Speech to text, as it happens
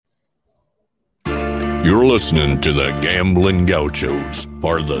You're listening to the Gambling Gauchos,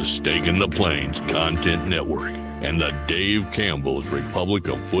 part of the Stake in the Plains Content Network, and the Dave Campbell's Republic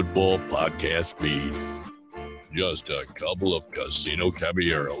of Football podcast feed. Just a couple of casino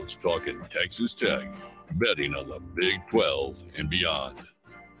caballeros talking Texas Tech, betting on the Big 12 and beyond.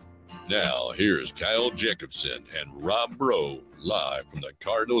 Now, here's Kyle Jacobson and Rob Bro, live from the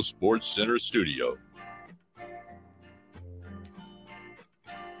Cardinal Sports Center studio.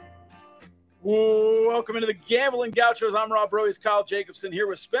 Welcome into the Gambling Gauchos. I'm Rob Bro. He's Kyle Jacobson here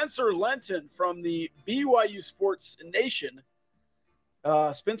with Spencer Lenton from the BYU Sports Nation.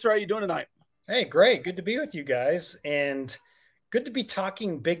 Spencer, how are you doing tonight? Hey, great. Good to be with you guys, and good to be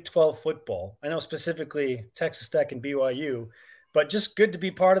talking Big 12 football. I know specifically Texas Tech and BYU, but just good to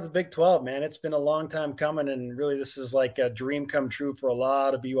be part of the Big 12, man. It's been a long time coming, and really this is like a dream come true for a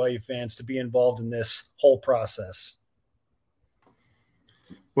lot of BYU fans to be involved in this whole process.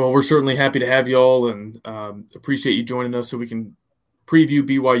 Well, we're certainly happy to have you all and appreciate you joining us so we can preview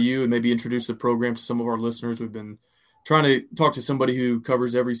BYU and maybe introduce the program to some of our listeners. We've been trying to talk to somebody who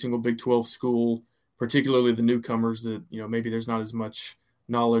covers every single Big 12 school, particularly the newcomers that, maybe there's not as much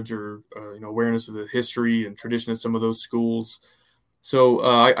knowledge or, awareness of the history and tradition of some of those schools. So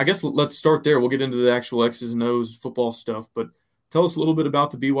I guess let's start there. We'll get into the actual X's and O's football stuff, but tell us a little bit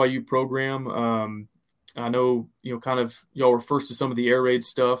about the BYU program. I know, kind of y'all were first to some of the air raid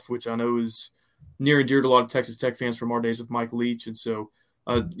stuff, which I know is near and dear to a lot of Texas Tech fans from our days with Mike Leach. And so,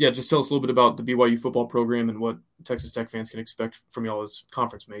 just tell us a little bit about the BYU football program and what Texas Tech fans can expect from y'all as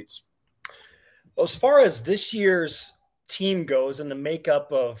conference mates. Well, as far as this year's team goes and the makeup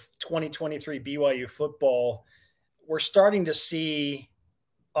of 2023 BYU football, we're starting to see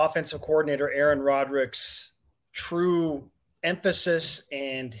offensive coordinator Aaron Roderick's true emphasis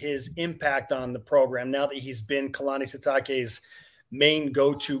and his impact on the program now that he's been Kalani Sitake's main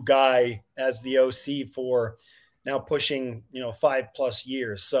go-to guy as the OC for now pushing 5+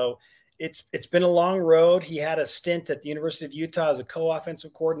 years. So it's been a long road. He had a stint at the University of Utah as a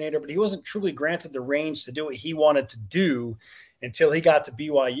co-offensive coordinator, but he wasn't truly granted the reins to do what he wanted to do until he got to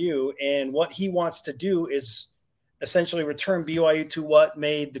BYU. And what he wants to do is essentially return BYU to what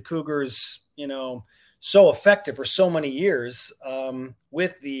made the Cougars, so effective for so many years,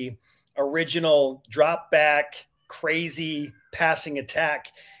 with the original drop back, crazy passing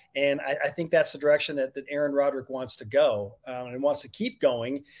attack. And I think that's the direction that Aaron Roderick wants to go and wants to keep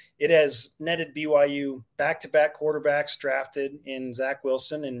going. It has netted BYU back-to-back quarterbacks drafted in Zach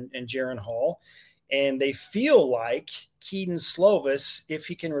Wilson and Jaron Hall. And they feel like Keaton Slovis, if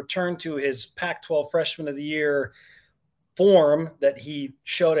he can return to his Pac-12 Freshman of the Year form that he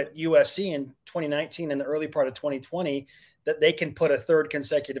showed at USC in 2019 and the early part of 2020, that they can put a third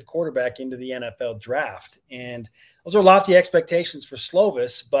consecutive quarterback into the NFL draft. And those are lofty expectations for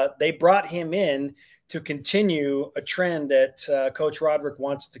Slovis, but they brought him in to continue a trend that Coach Roderick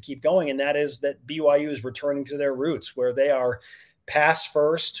wants to keep going. And that is that BYU is returning to their roots where they are pass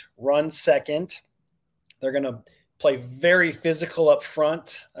first, run second. They're going to play very physical up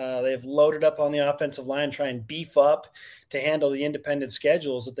front. They've loaded up on the offensive line, try and beef up to handle the independent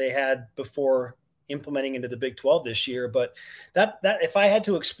schedules that they had before implementing into the Big 12 this year. But that if I had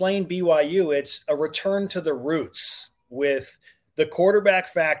to explain BYU, it's a return to the roots with the quarterback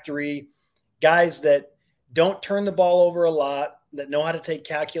factory, guys that don't turn the ball over a lot, that know how to take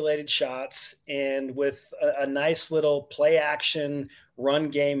calculated shots, and with a nice little play action run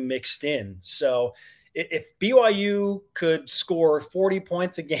game mixed in. So if BYU could score 40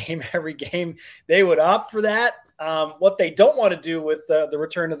 points a game every game, they would opt for that. What they don't want to do with the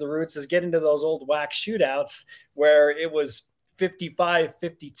return of the roots is get into those old whack shootouts where it was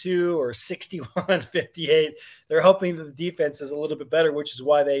 55-52 or 61-58. They're hoping that the defense is a little bit better, which is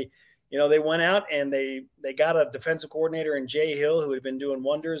why they went out and they got a defensive coordinator in Jay Hill, who had been doing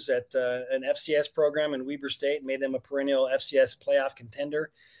wonders at an FCS program in Weber State, made them a perennial FCS playoff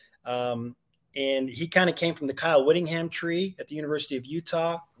contender. And he kind of came from the Kyle Whittingham tree at the University of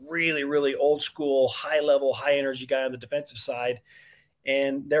Utah, really, really old school, high level, high energy guy on the defensive side.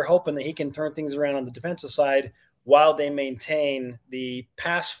 And they're hoping that he can turn things around on the defensive side while they maintain the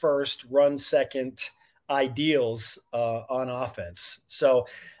pass first, run second ideals on offense. So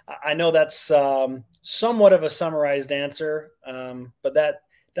I know that's somewhat of a summarized answer, but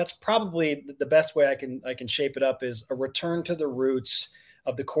that's probably the best way I can shape it up is a return to the roots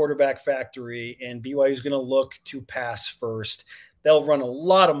of the quarterback factory, and BYU is going to look to pass first. They'll run a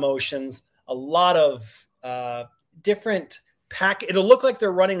lot of motions, a lot of different it'll look like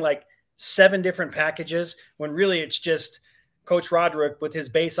they're running like 7 different packages when really it's just Coach Roderick with his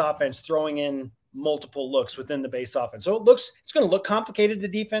base offense throwing in multiple looks within the base offense. So it's going to look complicated to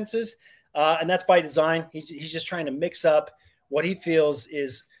defenses. And that's by design. He's just trying to mix up what he feels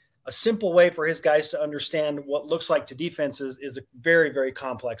is a simple way for his guys to understand what looks like to defenses is a very, very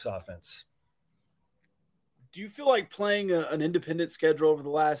complex offense. Do you feel like playing an independent schedule over the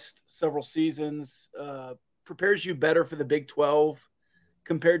last several seasons prepares you better for the Big 12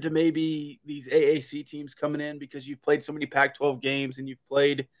 compared to maybe these AAC teams coming in because you've played so many Pac-12 games and you've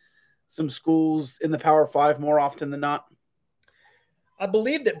played some schools in the Power 5 more often than not? I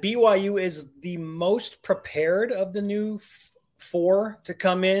believe that BYU is the most prepared of the new four to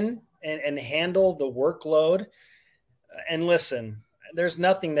come in and handle the workload. And listen, there's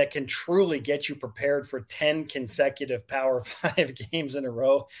nothing that can truly get you prepared for 10 consecutive Power 5 games in a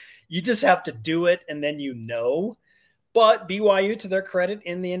row. You just have to do it, and then you know. But BYU, to their credit,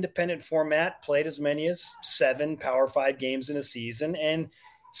 in the independent format, played as many as 7 Power 5 games in a season. And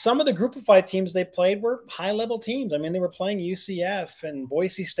some of the Group of 5 teams they played were high-level teams. I mean, they were playing UCF and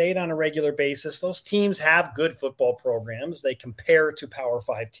Boise State on a regular basis. Those teams have good football programs. They compare to Power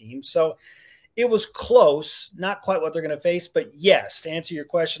 5 teams. So it was close, not quite what they're going to face. But yes, to answer your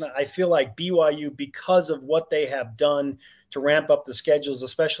question, I feel like BYU, because of what they have done to ramp up the schedules,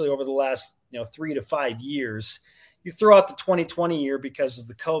 especially over the last 3 to 5 years, you throw out the 2020 year because of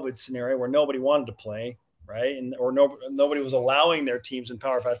the COVID scenario where nobody wanted to play, right? Or nobody was allowing their teams in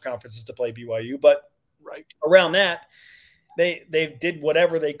Power 5 conferences to play BYU. But right around that, they did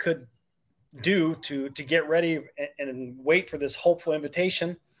whatever they could do to get ready and wait for this hopeful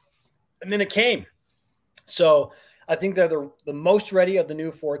invitation. And then it came. So I think they're the most ready of the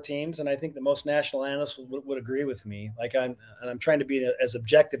new 4 teams, and I think the most national analysts would agree with me. Like I'm trying to be as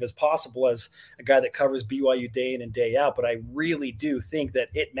objective as possible as a guy that covers BYU day in and day out, but I really do think that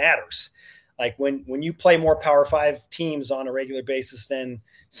it matters. Like when you play more Power 5 teams on a regular basis than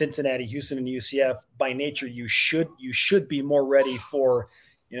Cincinnati, Houston, and UCF, by nature you should be more ready for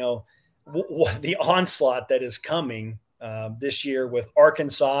the onslaught that is coming this year with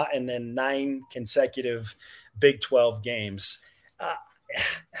Arkansas and then 9 consecutive Big 12 games.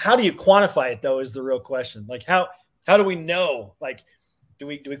 How do you quantify it, though, is the real question. Like, how do we know? Like, do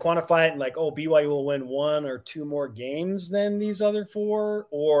we quantify it and like, oh, BYU will win 1 or 2 more games than these other 4?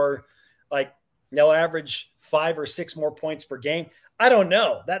 Or like they'll average 5 or 6 more points per game? I don't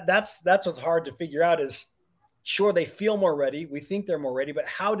know. That's what's hard to figure out is, sure, they feel more ready. We think they're more ready, but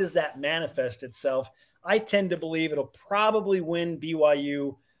how does that manifest itself? I tend to believe it'll probably win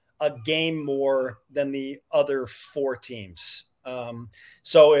BYU a game more than the other 4 teams.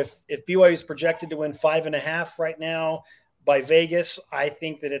 So if BYU is projected to win 5.5 right now by Vegas, I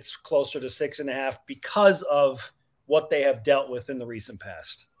think that it's closer to 6.5 because of what they have dealt with in the recent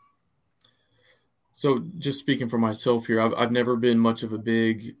past. So just speaking for myself here, I've never been much of a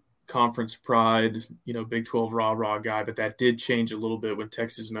big conference pride, Big 12 rah-rah guy, but that did change a little bit when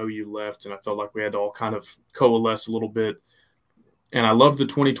Texas and OU left, and I felt like we had to all kind of coalesce a little bit. And I loved the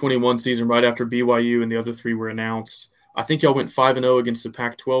 2021 season right after BYU and the other 3 were announced. I think y'all went 5-0 against the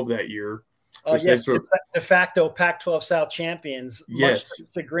Pac-12 that year. Yes, de facto Pac-12 South champions. Yes. Much to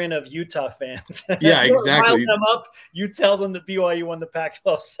the chagrin of Utah fans. Yeah, exactly. Them up, you tell them that BYU won the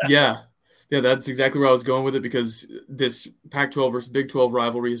Pac-12 South. Yeah, that's exactly where I was going with it because this Pac-12 versus Big 12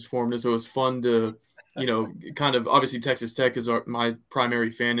 rivalry has formed, and so it was fun to, kind of obviously Texas Tech is my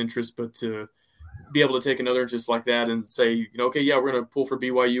primary fan interest, but to be able to take another interest like that and say, okay, yeah, we're going to pull for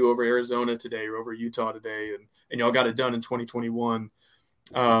BYU over Arizona today or over Utah today, and y'all got it done in 2021.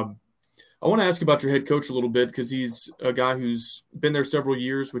 I want to ask about your head coach a little bit because he's a guy who's been there several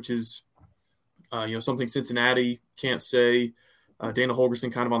years, which is, something Cincinnati can't say. Dana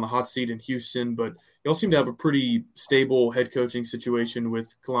Holgorsen kind of on the hot seat in Houston, but y'all seem to have a pretty stable head coaching situation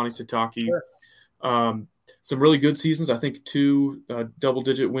with Kalani Sitake. Sure. Some really good seasons. I think 2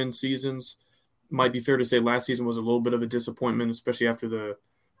 double-digit win seasons. Might be fair to say last season was a little bit of a disappointment, especially after the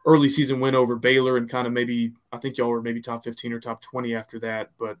early season win over Baylor and kind of maybe I think y'all were maybe top 15 or top 20 after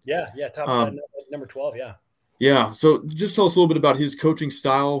that. But yeah, top number 12, yeah. Yeah, so just tell us a little bit about his coaching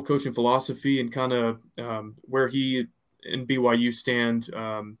style, coaching philosophy, and kind of where he and BYU stand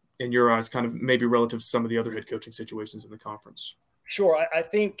in your eyes, kind of maybe relative to some of the other head coaching situations in the conference. Sure. I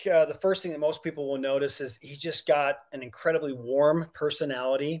think the first thing that most people will notice is he's just got an incredibly warm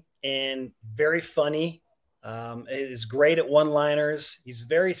personality and very funny. Is great at one-liners. He's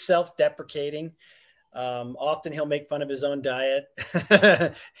very self-deprecating. Often he'll make fun of his own diet.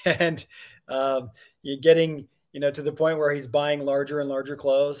 And you're getting, to the point where he's buying larger and larger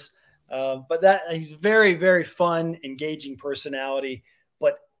clothes. But he's very, very fun, engaging personality,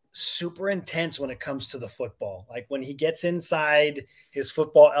 but super intense when it comes to the football. Like when he gets inside his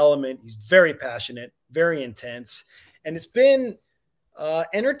football element, he's very passionate, very intense. And it's been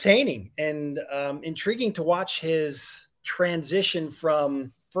entertaining and intriguing to watch his transition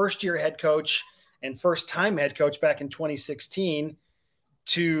from first-year head coach and first-time head coach back in 2016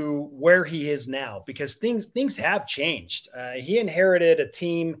 to where he is now, because things have changed. He inherited a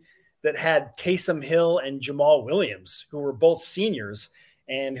team that had Taysom Hill and Jamal Williams, who were both seniors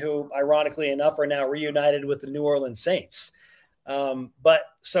and who, ironically enough, are now reunited with the New Orleans Saints. But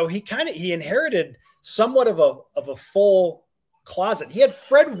so he inherited somewhat of a full closet. He had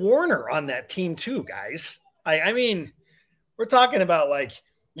Fred Warner on that team too, guys. I mean, we're talking about like,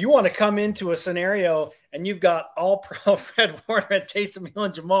 you want to come into a scenario and you've got all pro Fred Warner and Taysom Hill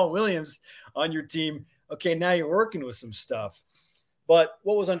and Jamal Williams on your team. Okay, now you're working with some stuff. But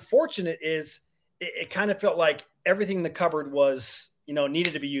what was unfortunate is it kind of felt like everything in the cupboard was,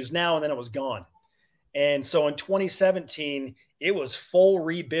 needed to be used now, and then it was gone. And so in 2017, it was full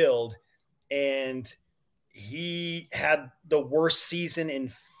rebuild, and he had the worst season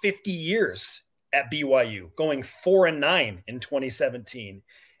in 50 years at BYU, going 4-9 in 2017.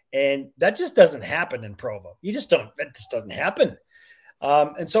 And that just doesn't happen in Provo. That just doesn't happen.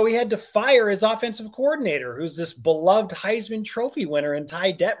 And so he had to fire his offensive coordinator, who's this beloved Heisman Trophy winner in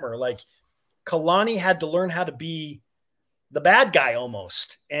Ty Detmer. Like, Kalani had to learn how to be the bad guy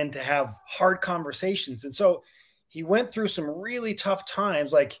almost and to have hard conversations. And so he went through some really tough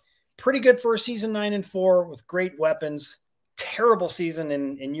times, like pretty good first season, 9-4 with great weapons, terrible season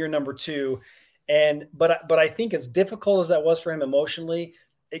in year number 2. But I think as difficult as that was for him emotionally,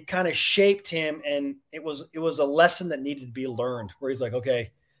 it kind of shaped him, and it was a lesson that needed to be learned, where he's like,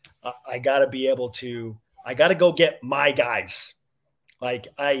 okay, I got to go get my guys. Like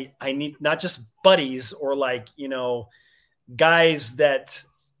I need not just buddies or like, guys that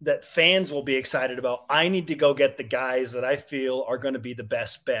fans will be excited about. I need to go get the guys that I feel are going to be the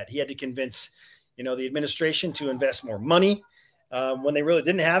best bet. He had to convince, the administration to invest more money when they really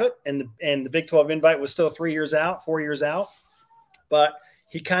didn't have it. And the Big 12 invite was still 4 years out, but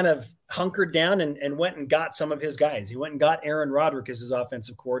he kind of hunkered down and went and got some of his guys. He went and got Aaron Roderick as his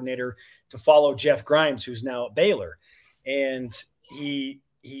offensive coordinator to follow Jeff Grimes, who's now at Baylor. And he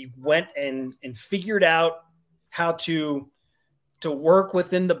went and figured out how to work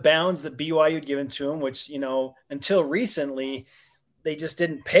within the bounds that BYU had given to him, which, until recently, they just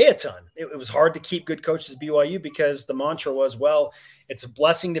didn't pay a ton. It was hard to keep good coaches at BYU because the mantra was, well, it's a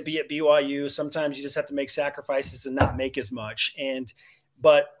blessing to be at BYU. Sometimes you just have to make sacrifices and not make as much.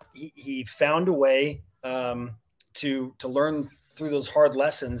 But he found a way to learn through those hard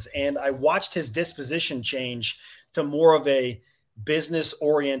lessons. And I watched his disposition change to more of a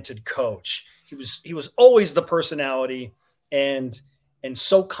business-oriented coach. He was always the personality and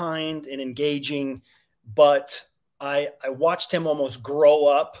so kind and engaging, but I watched him almost grow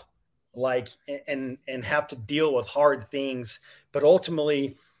up and have to deal with hard things. But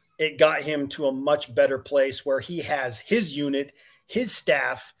ultimately, it got him to a much better place where he has his unit, his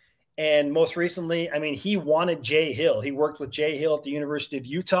staff, and most recently, I mean, he wanted Jay Hill. He worked with Jay Hill at the University of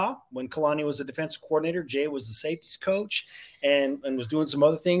Utah when Kalani was the defensive coordinator. Jay was the safeties coach and was doing some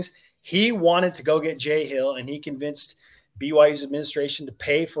other things. He wanted to go get Jay Hill, and he convinced BYU's administration to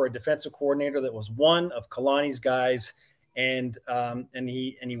pay for a defensive coordinator that was one of Kalani's guys, and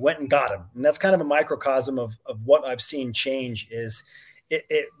he went and got him. And that's kind of a microcosm of what I've seen change. Is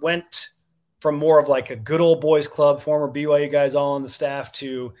it went from more of like a good old boys club, former BYU guys all on the staff,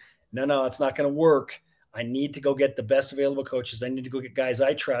 to no, it's not going to work. I need to go get the best available coaches. I need to go get guys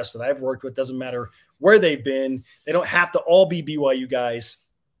I trust that I've worked with. Doesn't matter where they've been. They don't have to all be BYU guys.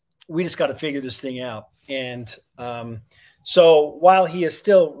 We just got to figure this thing out. And so while he is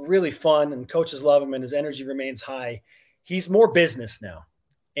still really fun and coaches love him and his energy remains high, he's more business now.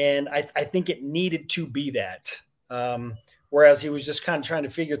 And I think it needed to be that. Whereas he was just kind of trying to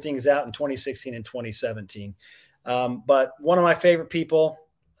figure things out in 2016 and 2017. But one of my favorite people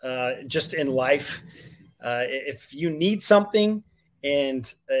just in life, if you need something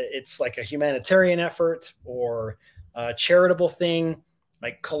and it's like a humanitarian effort or a charitable thing,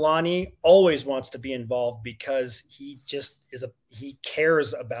 like Kalani always wants to be involved because he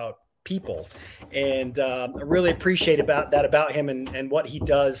cares about people. And I really appreciate about him and what he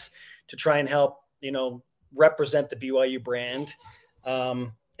does to try and help, represent the BYU brand.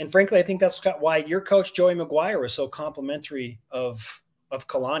 And frankly, I think that's why your coach, Joey McGuire, was so complimentary of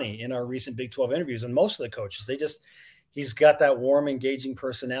Kalani in our recent Big 12 interviews. And most of the coaches, he's got that warm, engaging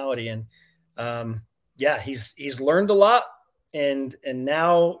personality. And he's learned a lot. And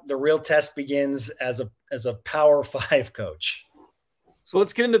now the real test begins as a Power 5 coach. So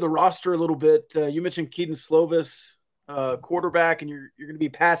let's get into the roster a little bit. You mentioned Keaton Slovis, quarterback, and you're going to be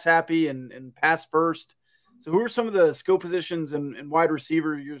pass happy and pass first. So who are some of the skill positions and wide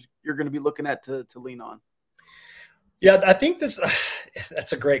receiver you're going to be looking at to lean on? Yeah, I think that's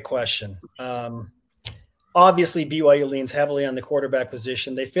a great question. Obviously, BYU leans heavily on the quarterback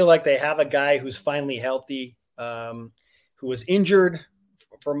position. They feel like they have a guy who's finally healthy, who was injured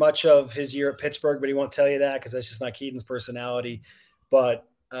for much of his year at Pittsburgh, but he won't tell you that because that's just not Keaton's personality. But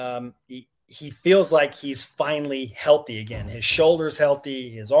he feels like he's finally healthy again. His shoulder's healthy.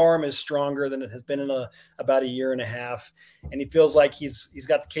 His arm is stronger than it has been in about a year and a half. And he feels like he's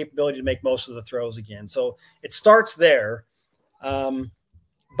got the capability to make most of the throws again. So it starts there.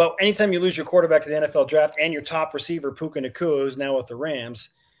 But anytime you lose your quarterback to the NFL draft and your top receiver, Puka Nacua, who's now with the Rams,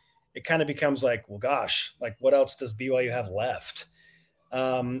 it kind of becomes like, well, gosh, like what else does BYU have left?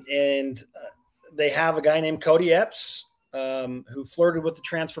 And they have a guy named Cody Epps, who flirted with the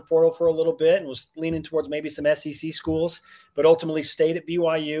transfer portal for a little bit and was leaning towards maybe some SEC schools, but ultimately stayed at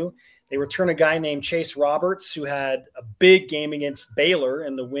BYU. They return a guy named Chase Roberts, who had a big game against Baylor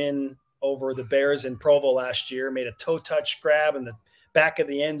in the win over the Bears in Provo last year, made a toe touch grab in the back of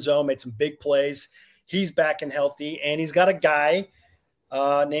the end zone, made some big plays. He's back and healthy. And he's got a guy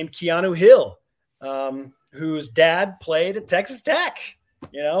named Keanu Hill, whose dad played at Texas Tech.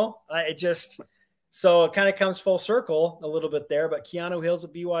 So it kind of comes full circle a little bit there, but Keanu Hill's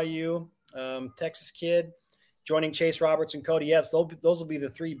at BYU, Texas kid, joining Chase Roberts and Cody Epps. Those will be the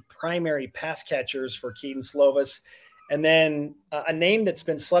three primary pass catchers for Keaton Slovis. And then a name that's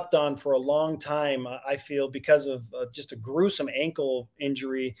been slept on for a long time, I feel, because of just a gruesome ankle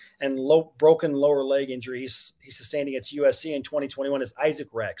injury and broken lower leg injury he sustained against USC in 2021 is Isaac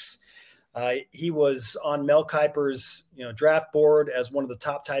Rex. He was on Mel Kiper's draft board as one of the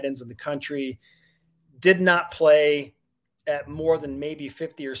top tight ends in the country. Did not play at more than maybe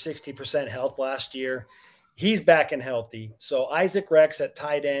 50 or 60% health last year. He's back and healthy. So Isaac Rex at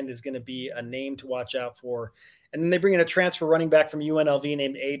tight end is going to be a name to watch out for. And then they bring in a transfer running back from UNLV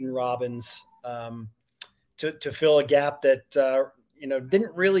named Aiden Robbins to fill a gap that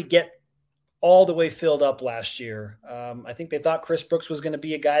didn't really get all the way filled up last year. I think they thought Chris Brooks was going to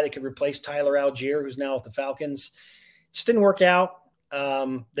be a guy that could replace Tyler Algier, who's now with the Falcons. Just didn't work out.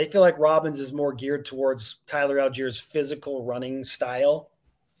 They feel like Robbins is more geared towards Tyler Algier's physical running style.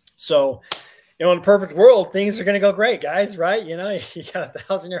 So, in a perfect world, things are going to go great, guys, right? You got a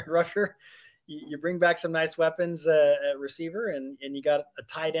 1,000-yard rusher. You bring back some nice weapons at receiver, and you got a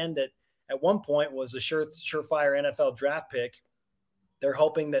tight end that at one point was a surefire NFL draft pick. They're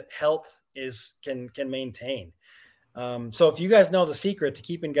hoping that health can maintain. So if you guys know the secret to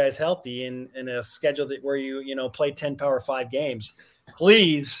keeping guys healthy in a schedule where you play 10 Power 5 games,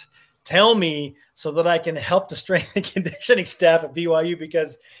 please tell me so that I can help the strength and conditioning staff at BYU,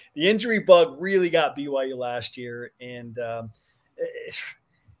 because the injury bug really got BYU last year, and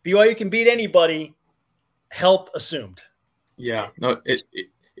BYU can beat anybody, health assumed. Yeah, no,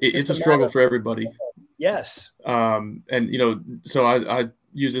 it's a struggle for everybody. Yes. So I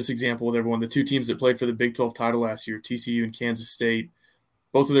use this example with everyone. The two teams that played for the Big 12 title last year, TCU and Kansas State,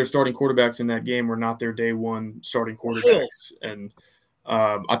 both of their starting quarterbacks in that game were not their day one starting quarterbacks. And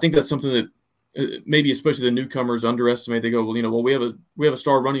I think that's something that maybe especially the newcomers underestimate. They go, well, we have a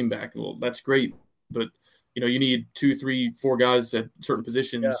star running back. Well, that's great, but you need 2, 3, 4 guys at certain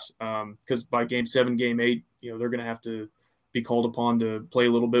positions because by game 7, game 8, they're going to have to be called upon to play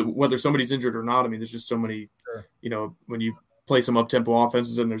a little bit, whether somebody's injured or not. I mean, there's just so many, when you play some up-tempo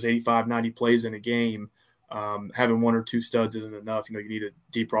offenses and there's 85, 90 plays in a game, having 1 or 2 studs isn't enough. You need a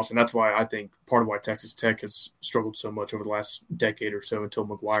deep roster. And that's why I think part of why Texas Tech has struggled so much over the last decade or so until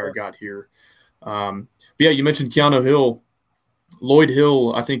McGuire got here. But yeah, you mentioned Keanu Hill. Lloyd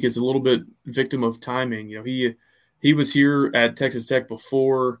Hill, I think, is a little bit victim of timing. He was here at Texas Tech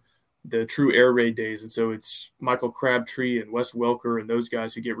before the true air raid days, and so it's Michael Crabtree and Wes Welker and those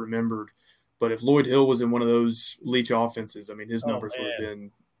guys who get remembered. But if Lloyd Hill was in one of those Leach offenses, I mean, his numbers would have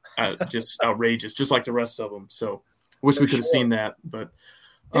been just outrageous, just like the rest of them. So I wish we could have seen that. But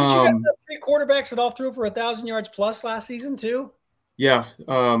did you guys have 3 quarterbacks that all threw for 1,000 yards plus last season too? Yeah.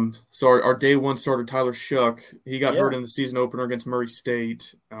 So our day one starter, Tyler Shuck, he got hurt in the season opener against Murray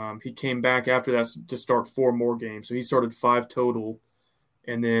State. He came back after that to start 4 more games. So he started 5 total.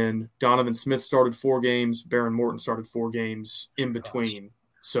 And then Donovan Smith started 4 games. Baron Morton started 4 games in between.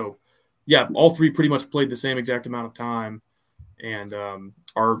 So, yeah, all 3 pretty much played the same exact amount of time. And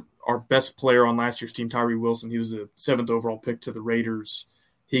our best player on last year's team, Tyree Wilson, he was the 7th overall pick to the Raiders.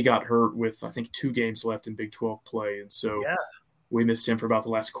 He got hurt with, I think, 2 games left in Big 12 play. And so we missed him for about the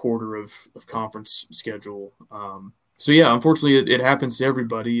last quarter of conference schedule. So, yeah, unfortunately, it happens to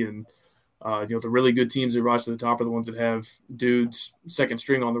everybody. And, the really good teams that rise to the top are the ones that have dudes second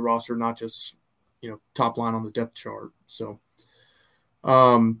string on the roster, not just top line on the depth chart. So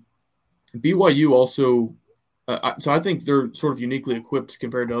BYU also so I think they're sort of uniquely equipped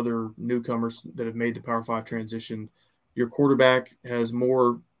compared to other newcomers that have made the Power 5 transition. Your quarterback has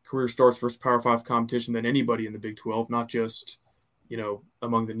more career starts versus Power 5 competition than anybody in the Big 12, not just,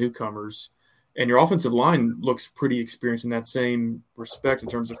 among the newcomers. And your offensive line looks pretty experienced in that same respect in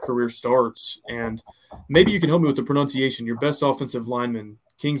terms of career starts. And maybe you can help me with the pronunciation. Your best offensive lineman,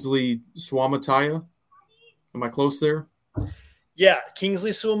 Kingsley Suamataia. Am I close there? Yeah,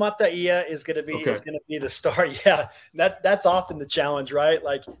 Kingsley Suamataia is going to be the star. Yeah, that's often the challenge, right?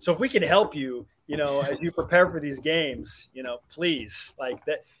 Like, so if we can help you, as you prepare for these games, please, like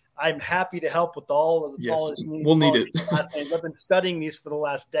that. I'm happy to help with all of the yes, we'll need it. Last names. I've been studying these for the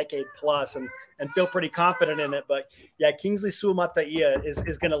last decade plus, and feel pretty confident in it. But yeah, Kingsley Suamataia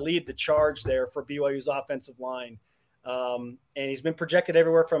is going to lead the charge there for BYU's offensive line. And he's been projected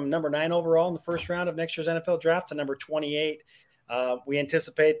everywhere from number 9 overall in the first round of next year's NFL draft to number 28. We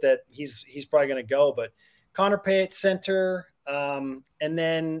anticipate that he's probably going to go, but Connor Payet center, and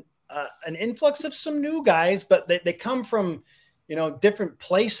then an influx of some new guys, but they come from, different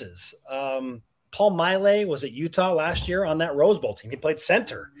places. Paul Miley was at Utah last year on that Rose Bowl team. He played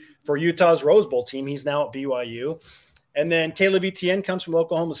center for Utah's Rose Bowl team. He's now at BYU. And then Caleb Etienne comes from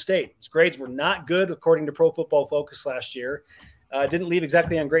Oklahoma State. His grades were not good, according to Pro Football Focus last year. Didn't leave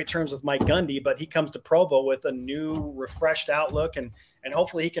exactly on great terms with Mike Gundy, but he comes to Provo with a new, refreshed outlook, and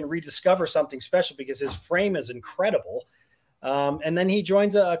hopefully he can rediscover something special because his frame is incredible. And then he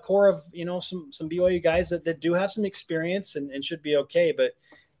joins a core of, some BYU guys that do have some experience and should be okay. But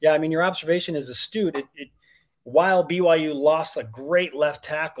yeah, I mean, your observation is astute. While BYU lost a great left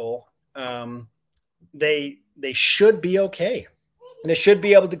tackle, they should be okay. And they should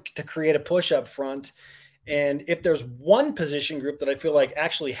be able to create a push up front. And if there's one position group that I feel like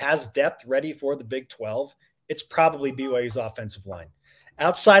actually has depth ready for the Big 12, it's probably BYU's offensive line.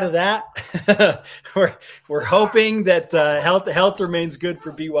 Outside of that, we're hoping that health remains good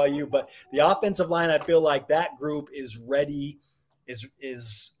for BYU. But the offensive line, I feel like that group is ready,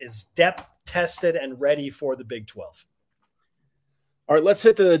 is depth tested and ready for the Big 12. All right, let's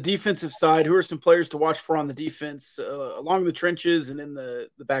hit the defensive side. Who are some players to watch for on the defense along the trenches and in the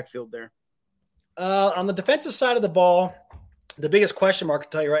backfield there? On the defensive side of the ball, the biggest question mark, I'll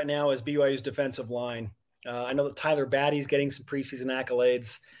tell you right now, is BYU's defensive line. I know that Tyler Batty's getting some preseason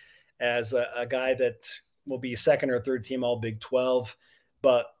accolades as a guy that will be second or third team all Big 12.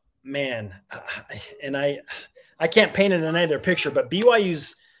 But, man, and I can't paint it in either picture, but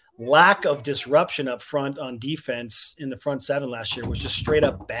BYU's lack of disruption up front on defense in the front seven last year was just straight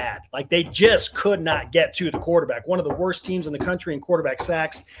up bad. Like, they just could not get to the quarterback. One of the worst teams in the country in quarterback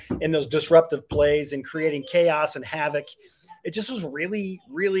sacks, in those disruptive plays and creating chaos and havoc. It just was really,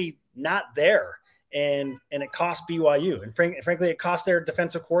 really not there. And it cost BYU. And frankly, it cost their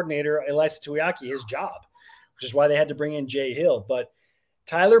defensive coordinator, Elisa Tuiaki, his job, which is why they had to bring in Jay Hill. But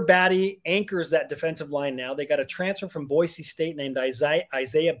Tyler Batty anchors that defensive line now. They got a transfer from Boise State named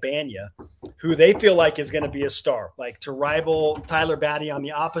Isaiah Banya, who they feel like is going to be a star, like to rival Tyler Batty on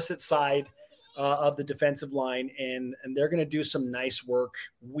the opposite side of the defensive line. And they're going to do some nice work,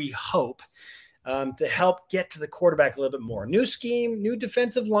 we hope, to help get to the quarterback a little bit more. New scheme, new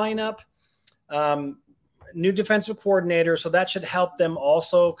defensive lineup. New defensive coordinator, so that should help them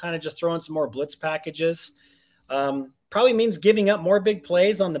also kind of just throw in some more blitz packages. Probably means giving up more big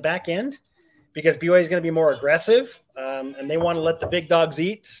plays on the back end because BYU is going to be more aggressive, and they want to let the big dogs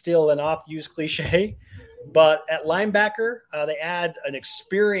eat, to steal an oft-used cliche. But at linebacker, they add an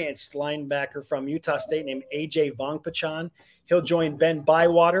experienced linebacker from Utah State named AJ Vongpachan. He'll join Ben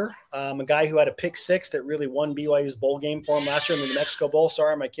Bywater, a guy who had a pick six that really won BYU's bowl game for him last year in the New Mexico Bowl.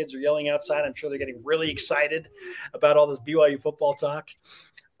 Sorry, my kids are yelling outside. I'm sure they're getting really excited about all this BYU football talk.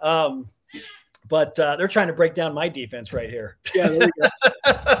 But they're trying to break down my defense right here. Yeah, there you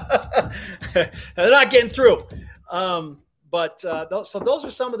go. They're not getting through. So those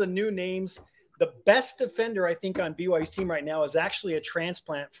are some of the new names. The best defender, I think, on BYU's team right now is actually a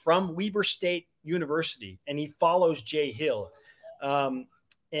transplant from Weber State University, and he follows Jay Hill.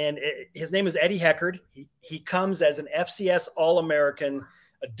 His name is Eddie Heckard. He comes as an FCS All-American,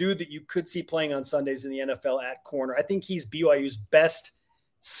 a dude that you could see playing on Sundays in the NFL at corner. I think he's BYU's best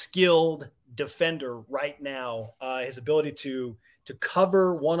skilled defender right now. His ability to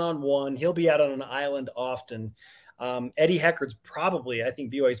cover one-on-one. He'll be out on an island often. Eddie Heckard's probably, I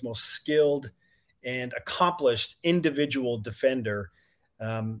think, BYU's most skilled and accomplished individual defender.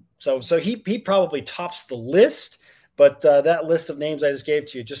 So he probably tops the list, but that list of names I just gave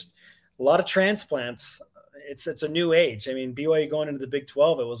to you, just a lot of transplants it's a new age. I mean, BYU going into the Big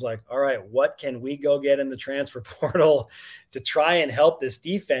 12, it was like, all right, what can we go get in the transfer portal to try and help this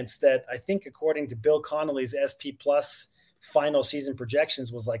defense that I think, according to Bill Connolly's SP Plus final season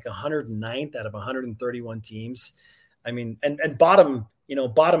projections, was like 109th out of 131 teams. I mean, and bottom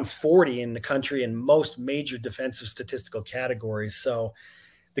 40 in the country in most major defensive statistical categories. So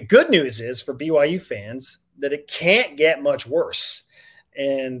the good news is for BYU fans that it can't get much worse.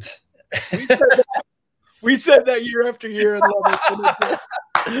 And we said that year after year.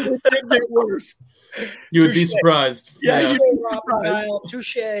 It didn't get worse. You would be surprised. Yeah, you'd be surprised.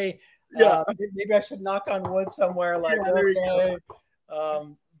 Touche. Yeah, maybe I should knock on wood somewhere. Like, okay.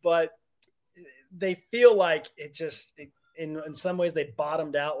 But they feel like in some ways they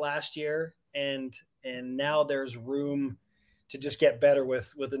bottomed out last year, and now there's room to just get better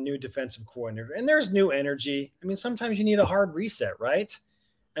with a new defensive coordinator. And there's new energy. I mean, sometimes you need a hard reset, right?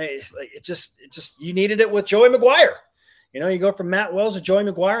 It just you needed it with Joey McGuire. You go from Matt Wells to Joey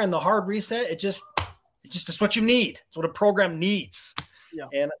McGuire, and the hard reset, it just that's what you need. It's what a program needs.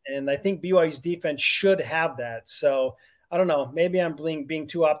 Yeah. And I think BYU's defense should have that. So I don't know, maybe I'm being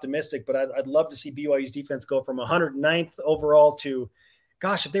too optimistic, but I'd love to see BYU's defense go from 109th overall to,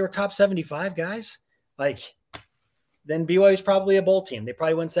 gosh, if they were top 75 guys, then BYU's probably a bowl team. They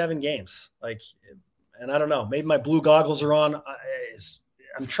probably win 7 games. And I don't know, maybe my blue goggles are on.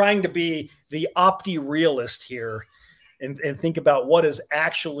 I'm trying to be the opti-realist here and think about what is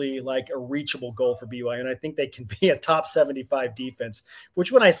actually like a reachable goal for BYU. And I think they can be a top 75 defense,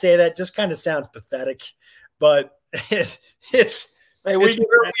 which when I say that just kind of sounds pathetic, but it's where we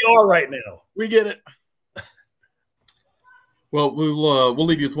are right now. We get it. Well, we'll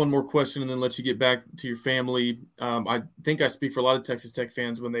leave you with one more question and then let you get back to your family. I think I speak for a lot of Texas Tech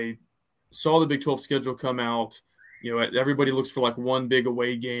fans when they saw the Big 12 schedule come out. Everybody looks for like one big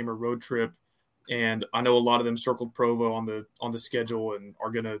away game or road trip, and I know a lot of them circled Provo on the schedule and are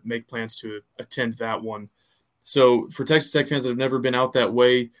going to make plans to attend that one. So for Texas Tech fans that have never been out that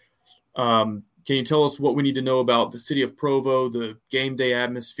way, can you tell us what we need to know about the city of Provo, the game day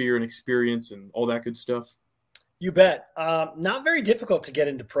atmosphere and experience, and all that good stuff? You bet. Not very difficult to get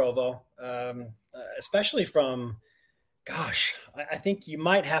into Provo, especially from, I think you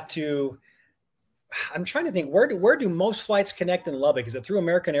might have to. I'm trying to think, where do most flights connect in Lubbock? Is it through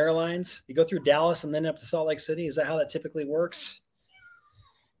American Airlines? You go through Dallas and then up to Salt Lake City? Is that how that typically works?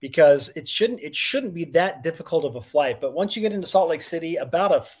 Because it shouldn't be that difficult of a flight. But once you get into Salt Lake City,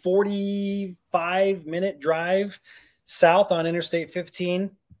 about a 45-minute drive south on Interstate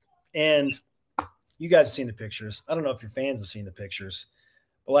 15. And you guys have seen the pictures. I don't know if your fans have seen the pictures.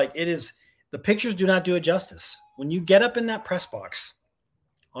 But the pictures do not do it justice. When you get up in that press box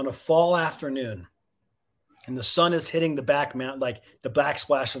on a fall afternoon, and the sun is hitting the back mountain, like the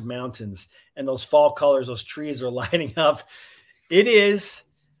backsplash of mountains, and those fall colors, those trees are lighting up. It is,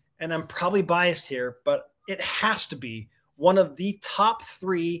 and I'm probably biased here, but it has to be one of the top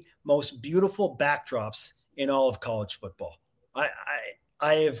 3 most beautiful backdrops in all of college football.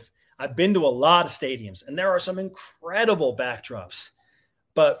 I've been to a lot of stadiums, and there are some incredible backdrops.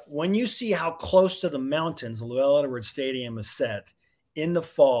 But when you see how close to the mountains the Llewellyn Edwards Stadium is set in the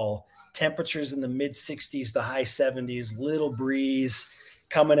fall, temperatures in the mid-60s to high 70s, little breeze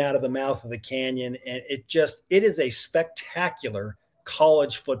coming out of the mouth of the canyon. And it is a spectacular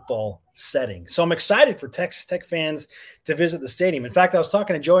college football setting. So I'm excited for Texas Tech fans to visit the stadium. In fact, I was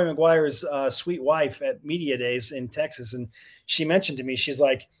talking to Joey McGuire's sweet wife at Media Days in Texas, and she mentioned to me, she's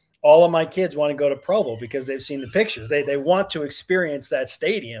like, all of my kids want to go to Provo because they've seen the pictures. They want to experience that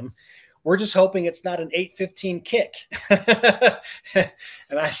stadium. We're just hoping it's not an 8:15 kick.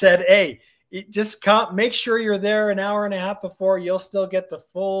 And I said, hey, just make sure you're there an hour and a half before. You'll still get the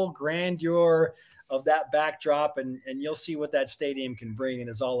full grandeur of that backdrop, and you'll see what that stadium can bring and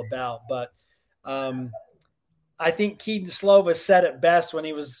is all about. But I think Keaton Slova said it best when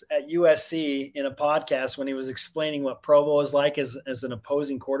he was at USC in a podcast when he was explaining what Provo is like as an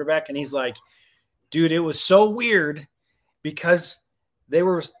opposing quarterback. And he's like, dude, it was so weird because they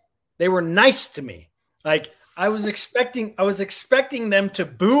were nice to me. Like I was expecting them to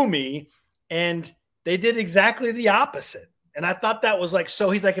boo me, and they did exactly the opposite. And I thought that was so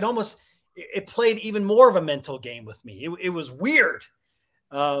he's like, it played even more of a mental game with me. It was weird.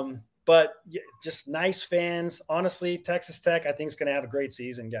 But just nice fans. Honestly, Texas Tech, I think, is going to have a great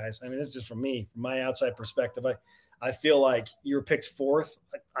season, guys. I mean, it's just from my outside perspective. I feel like you were picked 4th.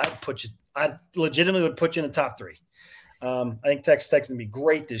 I legitimately would put you in the top 3. I think Texas Tech's going to be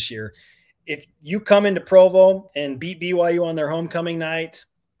great this year. If you come into Provo and beat BYU on their homecoming night,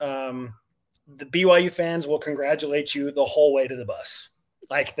 the BYU fans will congratulate you the whole way to the bus.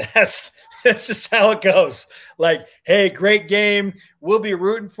 Like that's just how it goes. Like, hey, great game. We'll be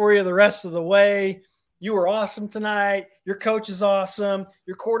rooting for you the rest of the way. You were awesome tonight. Your coach is awesome.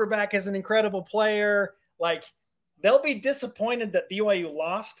 Your quarterback is an incredible player. Like, they'll be disappointed that BYU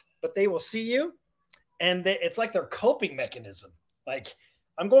lost, but they will see you. And it's like their coping mechanism. Like,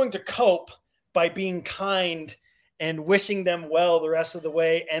 I'm going to cope by being kind and wishing them well the rest of the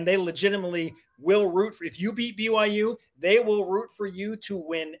way. And they legitimately will root for, if you beat BYU, they will root for you to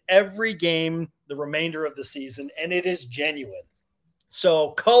win every game the remainder of the season. And it is genuine.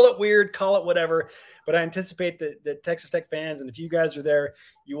 So call it weird, call it whatever. But I anticipate that Texas Tech fans, and if you guys are there,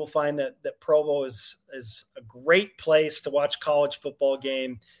 you will find that Provo is a great place to watch college football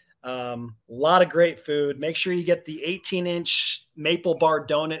game. A lot of great food. Make sure you get the 18-inch maple bar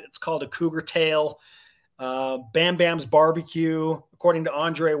donut. It's called a Cougar Tail. Bam Bam's Barbecue, according to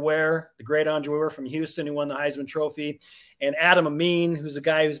Andre Ware, the great Andre Ware from Houston, who won the Heisman Trophy, and Adam Amin, who's a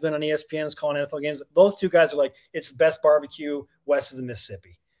guy who's been on ESPN, is calling NFL games. Those two guys are like, it's the best barbecue west of the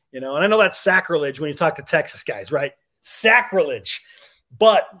Mississippi, And I know that's sacrilege when you talk to Texas guys, right? Sacrilege,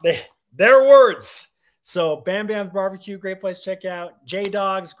 but their words. So Bam Bam's Barbecue, great place to check out. J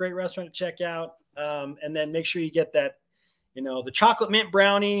Dog's, great restaurant to check out. And then make sure you get that, the chocolate mint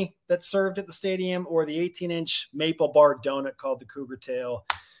brownie that's served at the stadium, or the 18-inch maple bar donut called the Cougar Tail.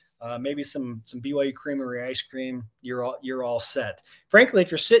 Maybe some BYU creamery ice cream. You're all set. Frankly,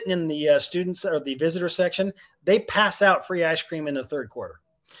 if you're sitting in the students or the visitor section, they pass out free ice cream in the third quarter.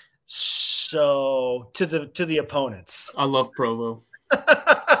 So to the opponents. I love Provo.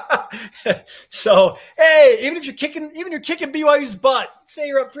 So hey, even if you're kicking BYU's butt, say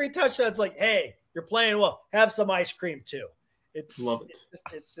you're up 3 touchdowns, like, hey, you're playing well, have some ice cream too. It's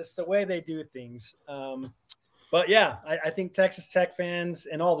just the way they do things. But yeah, I think Texas Tech fans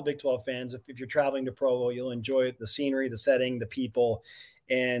and all the Big 12 fans, if you're traveling to Provo, you'll enjoy the scenery, the setting, the people,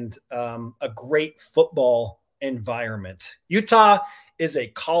 and a great football environment. Utah is a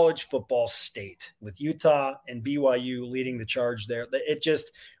college football state, with Utah and BYU leading the charge there.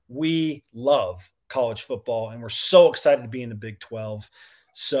 We love college football, and we're so excited to be in the Big 12.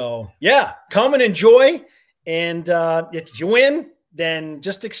 So yeah, come and enjoy. And if you win, then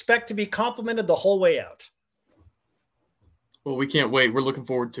just expect to be complimented the whole way out. Well, we can't wait. We're looking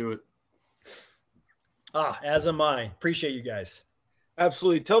forward to it. As am I. Appreciate you guys.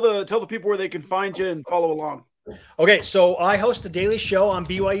 Absolutely. Tell the people where they can find you and follow along. Okay, so I host a daily show on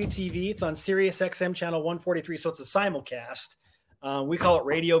BYU TV. It's on Sirius XM channel 143, so it's a simulcast. We call it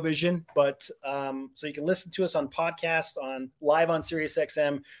Radio Vision, but so you can listen to us on podcast, live on Sirius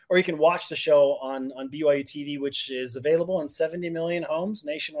XM, or you can watch the show on BYU TV, which is available in 70 million homes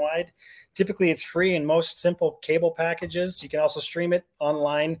nationwide. Typically, it's free in most simple cable packages. You can also stream it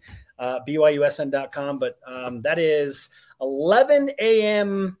online, BYUSN.com, but that is 11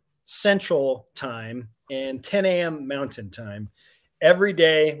 a.m. Central Time and 10 a.m. Mountain Time. Every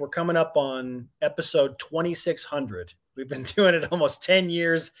day, we're coming up on episode 2600. We've been doing it almost 10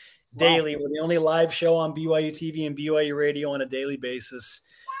 years daily. Wow. We're the only live show on BYU TV and BYU Radio on a daily basis.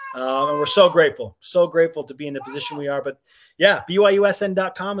 And we're so grateful to be in the position we are. But yeah,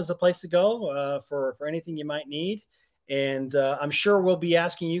 BYUSN.com is the place to go for anything you might need. And I'm sure we'll be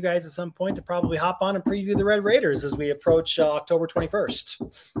asking you guys at some point to probably hop on and preview the Red Raiders as we approach October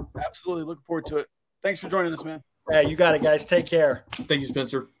 21st. Absolutely. Looking forward to it. Thanks for joining us, man. Yeah, you got it, guys. Take care. Thank you,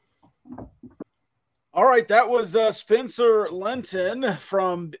 Spencer. All right, that was Spencer Lenton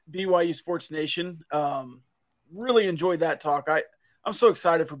from BYU Sports Nation. Really enjoyed that talk. I'm so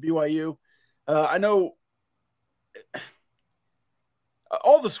excited for BYU. I know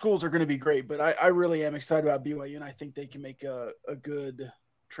all the schools are going to be great, but I really am excited about BYU, and I think they can make a good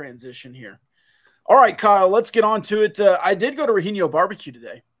transition here. All right, Kyle, let's get on to it. I did go to Regenio Barbecue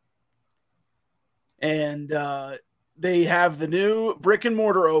today, and they have the new brick and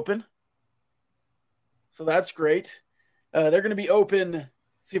mortar open. So that's great. They're going to be open.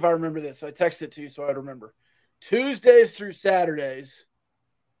 See if I remember this. I texted it to you so I'd remember. Tuesdays through Saturdays,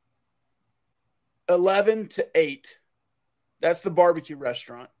 11 to 8. That's the barbecue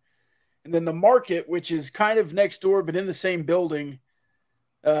restaurant. And then the market, which is kind of next door but in the same building,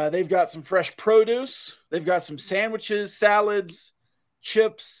 they've got some fresh produce. They've got some sandwiches, salads,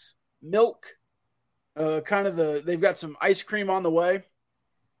 chips, milk. They've got some ice cream on the way.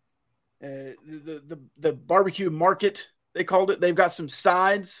 The barbecue market, they called it. They've got some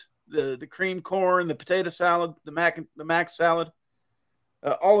sides, the cream corn, the potato salad, the mac salad,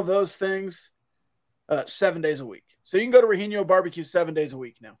 all of those things, 7 days a week. So you can go to Regenio Barbecue 7 days a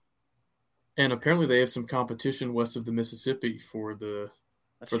week now. And apparently they have some competition west of the Mississippi for the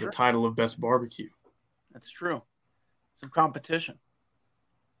title of best barbecue. That's true. Some competition.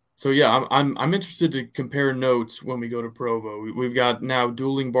 So yeah, I'm interested to compare notes when we go to Provo. We've got now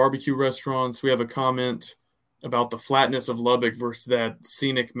dueling barbecue restaurants. We have a comment about the flatness of Lubbock versus that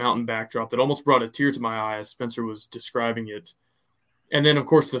scenic mountain backdrop that almost brought a tear to my eye as Spencer was describing it. And then of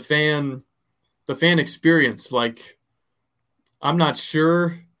course the fan experience. Like, I'm not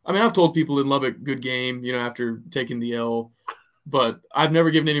sure. I mean, I've told people in Lubbock, good game, after taking the L, but I've never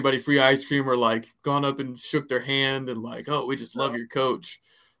given anybody free ice cream or like gone up and shook their hand and like, oh, we just love your coach.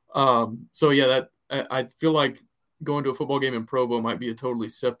 So yeah, I feel like going to a football game in Provo might be a totally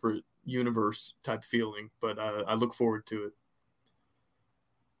separate universe type feeling, but I look forward to it.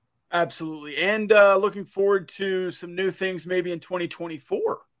 Absolutely. And looking forward to some new things maybe in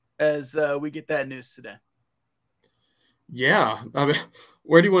 2024 as we get that news today. Yeah. I mean,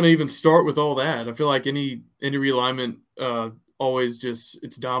 where do you want to even start with all that? I feel like any realignment always just,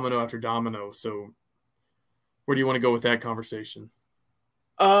 it's domino after domino. So where do you want to go with that conversation?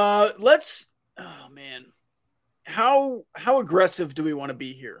 Oh man. How aggressive do we want to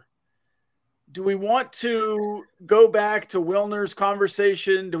be here? Do we want to go back to Wilner's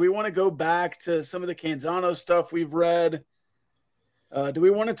conversation? Do we want to go back to some of the Canzano stuff we've read? Do we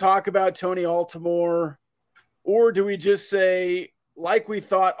want to talk about Tony Altimore? Or do we just say, like we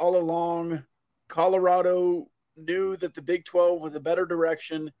thought all along, Colorado knew that the Big 12 was a better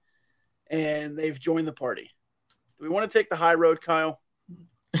direction and they've joined the party? Do we want to take the high road, Kyle?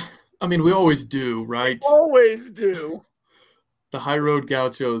 I mean, we always do, right? Always do. The high road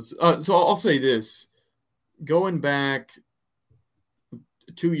gauchos. So I'll say this. Going back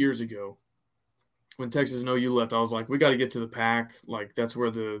 2 years ago, when Texas and OU left, I was like, we got to get to the Pac. Like, that's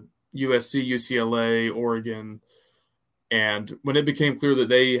where the USC, UCLA, Oregon. And when it became clear that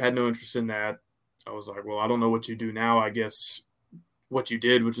they had no interest in that, I was like, well, I don't know what you do now. I guess what you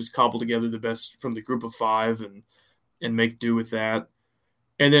did, which was cobble together the best from the group of five and make do with that.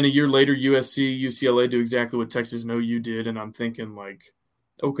 And then a year later, USC, UCLA do exactly what Texas and OU did. And I'm thinking, like,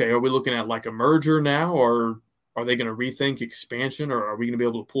 okay, are we looking at like a merger now, or are they going to rethink expansion, or are we going to be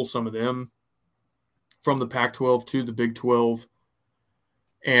able to pull some of them from the Pac-12 to the Big 12?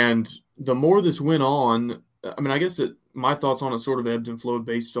 And the more this went on, I mean, I guess my thoughts on it sort of ebbed and flowed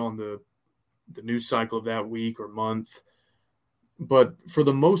based on the news cycle of that week or month. But for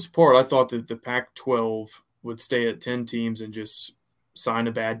the most part, I thought that the Pac-12 would stay at 10 teams and just sign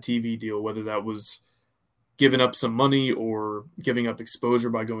a bad TV deal, whether that was giving up some money or giving up exposure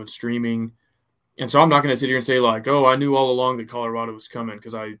by going streaming. And so I'm not going to sit here and say like, oh, I knew all along that Colorado was coming,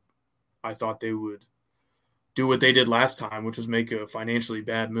 because I thought they would do what they did last time, which was make a financially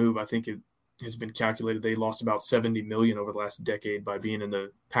bad move. I think it has been calculated they lost about $70 million over the last decade by being in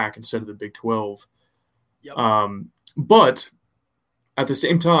the Pac instead of the Big 12. Yep. But at the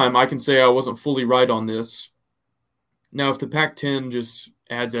same time, I can say I wasn't fully right on this. Now, if the Pac-10 just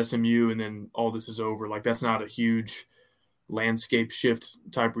adds SMU and then all this is over, like, that's not a huge landscape shift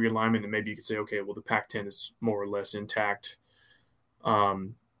type realignment, and maybe you could say, okay, well, the Pac-10 is more or less intact. So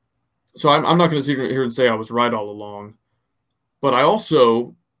I'm not going to sit here and say I was right all along. But I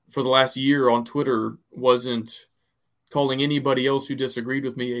also, for the last year on Twitter, wasn't calling anybody else who disagreed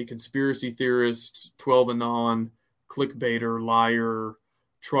with me a conspiracy theorist, 12 and on, clickbaiter, liar,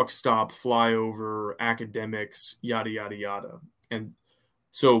 truck stop, flyover, academics, yada, yada, yada. And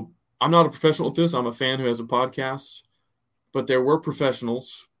so I'm not a professional at this. I'm a fan who has a podcast. But there were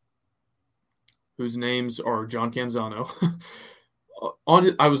professionals whose names are John Canzano.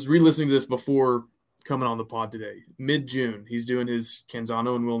 I was re-listening to this before coming on the pod today. Mid-June, he's doing his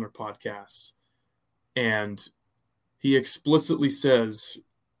Canzano and Wilner podcast. And he explicitly says,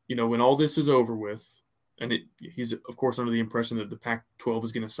 when all this is over with, and he's, of course, under the impression that the Pac-12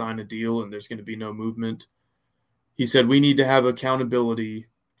 is going to sign a deal and there's going to be no movement. He said, we need to have accountability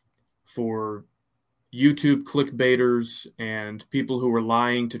for YouTube clickbaiters and people who are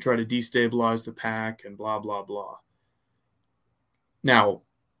lying to try to destabilize the Pac and blah, blah, blah. Now,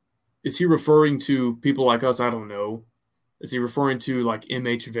 is he referring to people like us? I don't know. Is he referring to like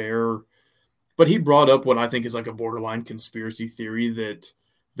MH Ver? But he brought up what I think is like a borderline conspiracy theory that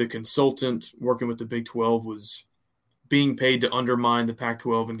the consultant working with the Big 12 was being paid to undermine the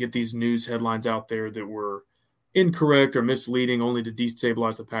Pac-12 and get these news headlines out there that were incorrect or misleading, only to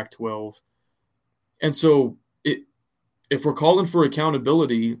destabilize the Pac-12. And so if we're calling for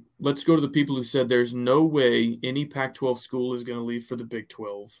accountability, let's go to the people who said there's no way any Pac-12 school is going to leave for the Big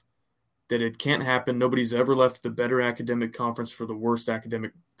 12, that it can't happen. Nobody's ever left the better academic conference for the worst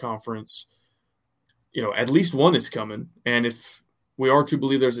academic conference. At least one is coming. And if we are to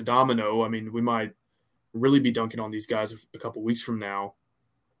believe there's a domino, I mean, we might really be dunking on these guys a couple weeks from now.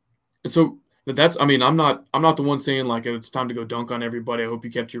 And so I'm not the one saying like it's time to go dunk on everybody. I hope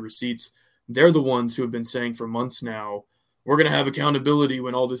you kept your receipts. They're the ones who have been saying for months now, we're going to have accountability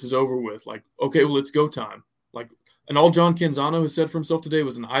when all this is over with. Like, okay, well, it's go time. Like, and all John Canzano has said for himself today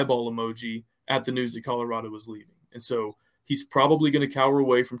was an eyeball emoji at the news that Colorado was leaving. And so he's probably going to cower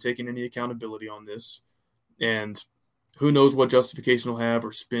away from taking any accountability on this. And who knows what justification he'll have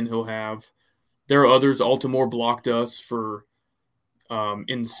or spin he'll have. There are others. Altamore blocked us for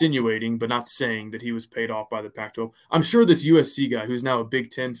insinuating but not saying that he was paid off by the Pac-12. I'm sure this USC guy, who's now a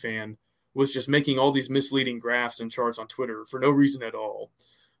Big Ten fan, was just making all these misleading graphs and charts on Twitter for no reason at all.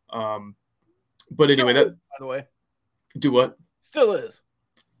 But anyway, that, by the way, do what? Still is.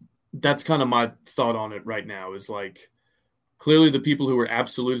 That's kind of my thought on it right now is like, clearly the people who were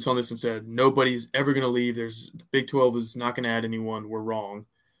absolutists on this and said nobody's ever going to leave, the Big 12 is not going to add anyone, were wrong.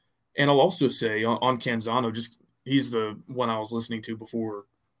 And I'll also say on Canzano, just he's the one I was listening to before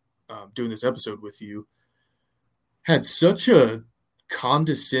doing this episode with you, had such a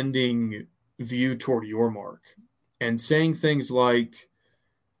condescending view toward Yormark and saying things like,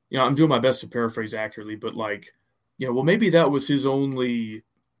 I'm doing my best to paraphrase accurately, but like, well, maybe that was his only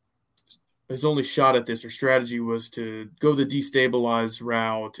shot at this, or strategy was to go the destabilize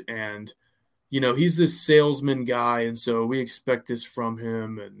route. And, he's this salesman guy. And so we expect this from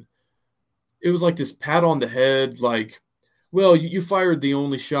him. And it was like this pat on the head, like, well, you fired the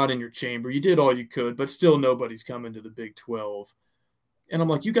only shot in your chamber. You did all you could, but still nobody's coming to the Big 12. And I'm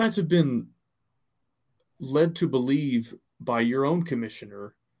like, you guys have been led to believe by your own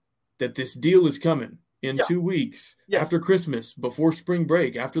commissioner that this deal is coming in 2 weeks, after Christmas, before spring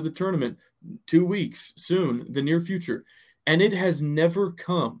break, after the tournament, 2 weeks, soon, the near future. And it has never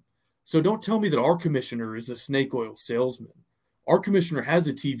come. So don't tell me that our commissioner is a snake oil salesman. Our commissioner has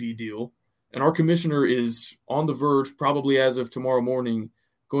a TV deal, and our commissioner is on the verge, probably as of tomorrow morning,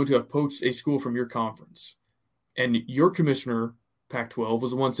 going to have poached a school from your conference. And your commissioner, Pac-12,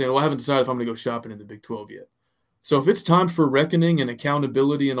 was the one saying, well, I haven't decided if I'm going to go shopping in the Big 12 yet. So if it's time for reckoning and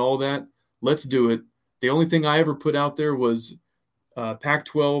accountability and all that, let's do it. The only thing I ever put out there was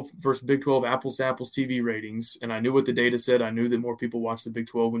Pac-12 versus Big 12 apples-to-apples TV ratings, and I knew what the data said. I knew that more people watch the Big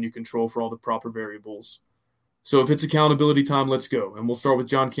 12 when you control for all the proper variables. So if it's accountability time, let's go. And we'll start with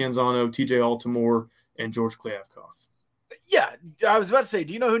John Canzano, TJ Altamore, and George Kliavkoff. Yeah, I was about to say,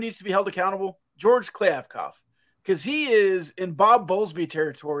 do you know who needs to be held accountable? George Kliavkoff, because he is in Bob Bowlesby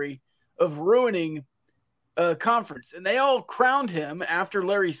territory of ruining a conference. And they all crowned him after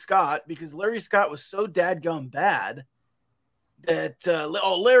Larry Scott because Larry Scott was so dadgum bad that,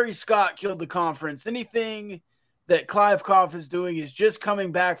 Larry Scott killed the conference. Anything that Kliavkoff is doing is just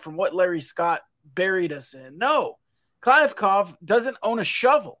coming back from what Larry Scott buried us in. No, Kliavkoff doesn't own a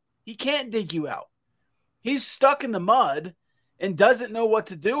shovel. He can't dig you out. He's stuck in the mud and doesn't know what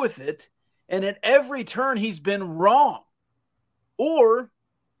to do with it. And at every turn, he's been wrong. Or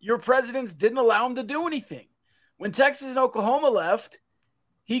your presidents didn't allow him to do anything. When Texas and Oklahoma left,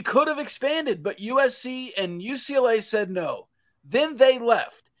 he could have expanded, but USC and UCLA said no. Then they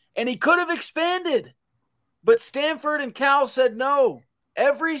left, and he could have expanded, but Stanford and Cal said no.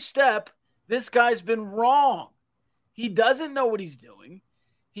 Every step, this guy's been wrong. He doesn't know what he's doing.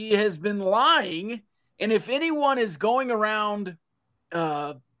 He has been lying, and if anyone is going around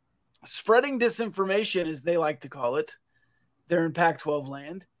spreading disinformation, as they like to call it, they're in Pac-12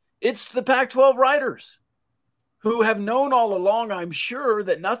 land, it's the Pac-12 writers who have known all along, I'm sure,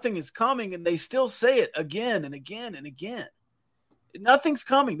 that nothing is coming, and they still say it again and again and again. Nothing's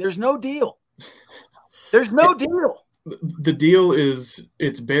coming. There's no deal. There's no deal. The deal is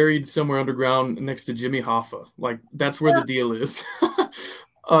it's buried somewhere underground next to Jimmy Hoffa. Like, that's where the deal is.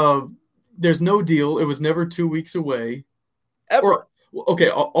 There's no deal. It was never 2 weeks away. Ever. Okay,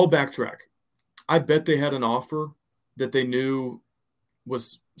 I'll backtrack. I bet they had an offer that they knew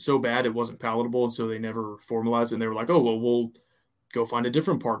was so bad it wasn't palatable, and so they never formalized it. And they were like, oh, well, we'll go find a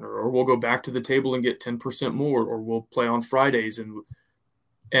different partner, or we'll go back to the table and get 10% more, or we'll play on Fridays.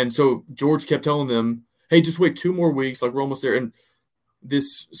 And so George kept telling them, hey, just wait 2 more weeks. Like, we're almost there. And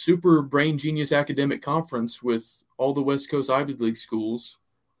this super brain genius academic conference with all the West Coast Ivy League schools,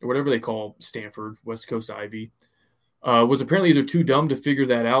 or whatever they call Stanford, West Coast Ivy, was apparently either too dumb to figure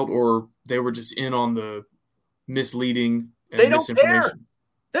that out, or they were just in on the misleading and misinformation. Care.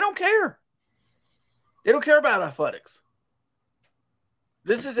 They don't care. They don't care about athletics.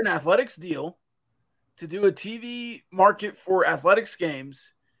 This is an athletics deal to do a TV market for athletics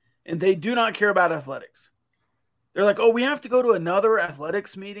games, and they do not care about athletics. They're like, oh, we have to go to another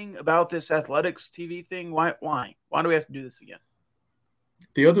athletics meeting about this athletics TV thing. Why? Why do we have to do this again?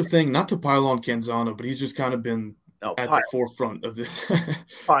 The other thing, not to pile on Canzano, but he's just kind of been at the forefront of this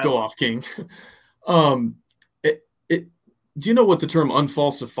Pile. Go Off King. Do you know what the term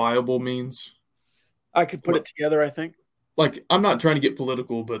unfalsifiable means? I could put it together, I think. Like, I'm not trying to get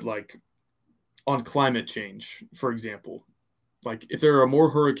political, but like on climate change, for example, like if there are more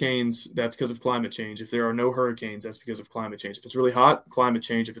hurricanes, that's because of climate change. If there are no hurricanes, that's because of climate change. If it's really hot, climate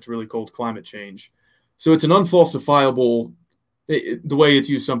change. If it's really cold, climate change. So it's an unfalsifiable, the way it's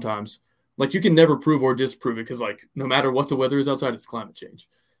used sometimes. Like, you can never prove or disprove it because, like, no matter what the weather is outside, it's climate change.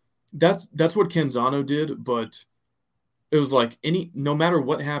 That's what Canzano did, but it was like no matter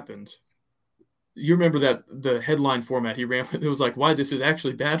what happened. You remember that the headline format he ran with, it was like, why this is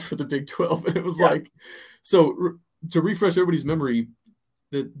actually bad for the Big 12. And it was like, so to refresh everybody's memory,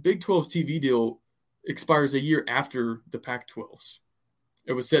 the Big 12's TV deal expires a year after the Pac-12's.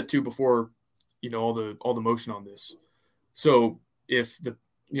 It was set to before, all the motion on this. So if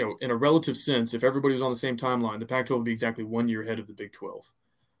in a relative sense, if everybody was on the same timeline, the Pac-12 would be exactly 1 year ahead of the Big 12.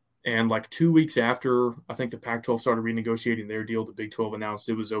 And like 2 weeks after, I think the Pac-12 started renegotiating their deal, the Big 12 announced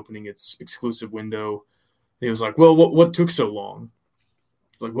it was opening its exclusive window. And it was like, well, what took so long?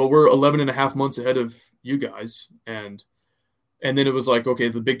 It's like, well, we're 11 and a half months ahead of you guys. And then it was like, okay,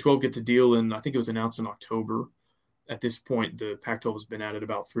 the Big 12 gets a deal, and I think it was announced in October. At this point, the Pac-12 has been at it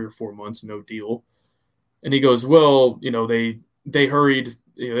about 3 or 4 months, no deal. And he goes, well, they hurried,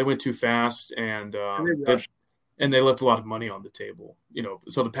 they went too fast, and they left a lot of money on the table,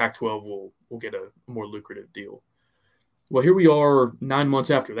 so the Pac-12 will get a more lucrative deal. Well, here we are 9 months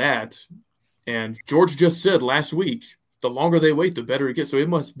after that, and George just said last week, the longer they wait, the better it gets. So it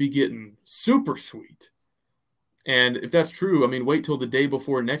must be getting super sweet. And if that's true, I mean, wait till the day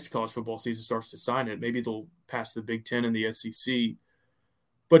before next college football season starts to sign it. Maybe they'll pass the Big Ten and the SEC.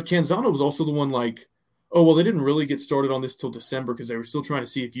 But Canzano was also the one like, oh, well, they didn't really get started on this till December because they were still trying to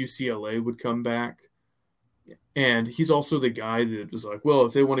see if UCLA would come back. And he's also the guy that was like, well,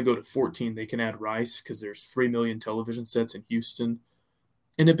 if they want to go to 14, they can add Rice because there's 3 million television sets in Houston.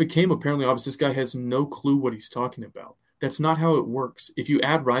 And it became apparently obvious this guy has no clue what he's talking about. That's not how it works. If you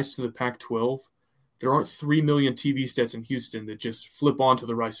add Rice to the Pac-12, there aren't 3 million TV sets in Houston that just flip onto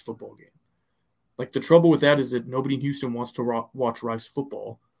the Rice football game. Like, the trouble with that is that nobody in Houston wants to watch Rice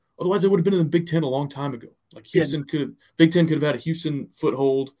football. Otherwise, it would have been in the Big Ten a long time ago. Like, Big Ten could have had a Houston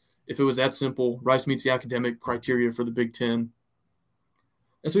foothold if it was that simple. Rice meets the academic criteria for the Big Ten.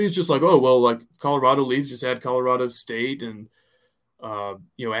 And so he's just like, oh, well, like, Colorado leaves, just add Colorado State and,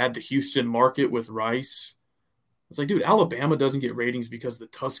 add the Houston market with Rice. It's like, dude, Alabama doesn't get ratings because the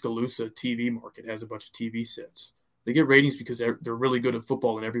Tuscaloosa TV market has a bunch of TV sets. They get ratings because they're really good at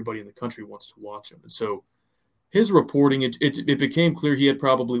football and everybody in the country wants to watch them. And so his reporting, it became clear he had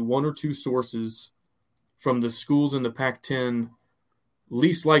probably 1 or 2 sources from the schools in the Pac-10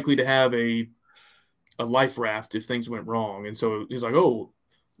 least likely to have a life raft if things went wrong. And so he's like, oh,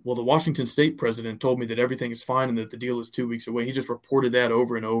 well, the Washington State president told me that everything is fine and that the deal is 2 weeks away. He just reported that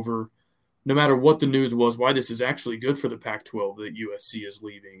over and over, no matter what the news was, why this is actually good for the Pac-12 that USC is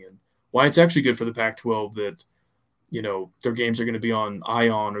leaving, and why it's actually good for the Pac-12 that, their games are going to be on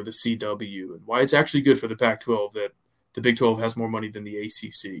ION or the CW, and why it's actually good for the Pac-12 that the Big 12 has more money than the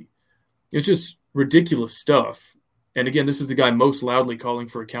ACC. It's just ridiculous stuff. And again, this is the guy most loudly calling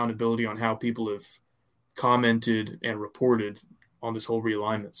for accountability on how people have commented and reported on this whole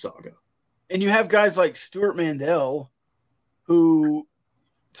realignment saga. And you have guys like Stuart Mandel, who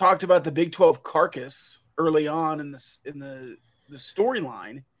talked about the Big 12 carcass early on in the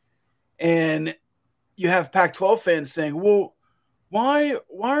storyline, and you have Pac-12 fans saying, well, why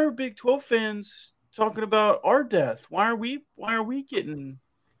are Big 12 fans talking about our death? Why are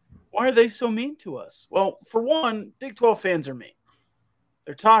they so mean to us? Well, for one, Big 12 fans are mean.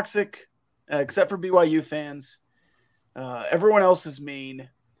 They're toxic, except for BYU fans. Everyone else is mean.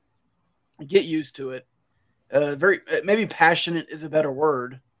 Get used to it. Maybe passionate is a better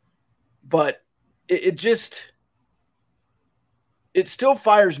word, but it still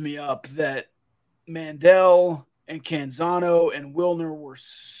fires me up that Mandel and Canzano and Wilner were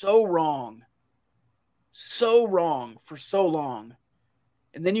so wrong for so long.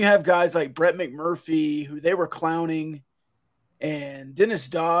 And then you have guys like Brett McMurphy, who they were clowning, and Dennis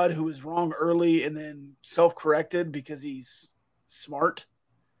Dodd, who was wrong early and then self-corrected because he's smart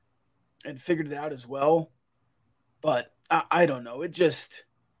and figured it out as well. But I don't know.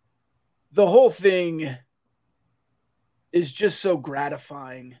 The whole thing is just so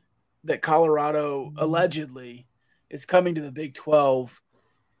gratifying that Colorado allegedly is coming to the Big 12,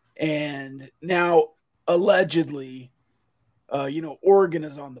 and now allegedly, Oregon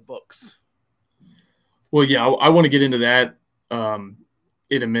is on the books. Well, yeah, I want to get into that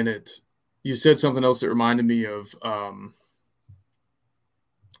in a minute. You said something else that reminded me of,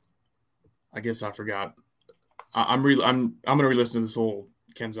 I guess I forgot. I'm going to re-listen to this whole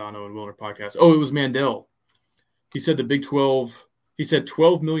Kenzano and Wilner podcast. Oh, it was Mandel. He said the Big 12, he said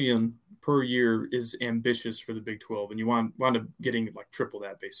 12 million per year is ambitious for the Big 12, and you wind up getting like triple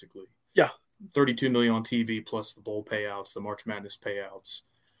that basically. Yeah. 32 million on TV plus the bowl payouts, the March Madness payouts.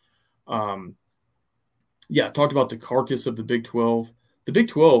 Talked about the carcass of the Big 12. The Big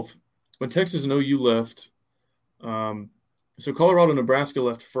 12, when Texas and OU left, so Colorado, Nebraska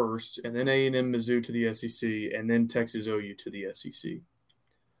left first, and then A&M, Mizzou to the SEC, and then Texas, OU to the SEC.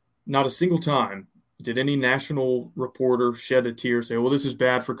 Not a single time did any national reporter shed a tear, say, well, this is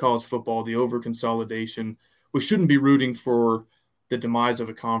bad for college football, the over-consolidation. We shouldn't be rooting for the demise of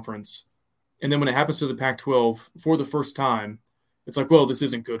a conference. And then when it happens to the Pac-12 for the first time, it's like, well, this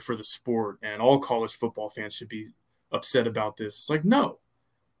isn't good for the sport, and all college football fans should be upset about this. It's like, no.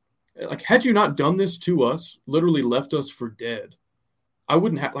 Like, had you not done this to us, literally left us for dead, I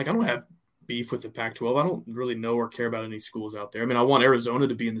wouldn't have – like, I don't have beef with the Pac-12. I don't really know or care about any schools out there. I mean, I want Arizona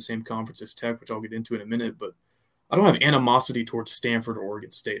to be in the same conference as Tech, which I'll get into in a minute, but I don't have animosity towards Stanford or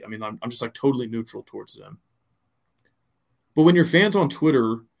Oregon State. I mean, I'm just, like, totally neutral towards them. But when your fans on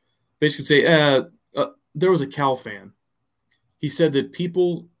Twitter basically say, there was a Cal fan. He said that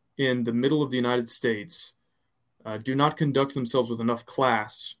people in the middle of the United States do not conduct themselves with enough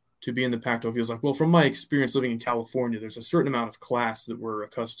class to be in the Pac-12. He was like, well, from my experience living in California, there's a certain amount of class that we're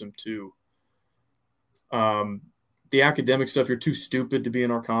accustomed to. The academic stuff, you're too stupid to be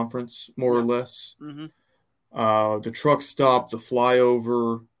in our conference, more or less. Mm-hmm. The truck stop, the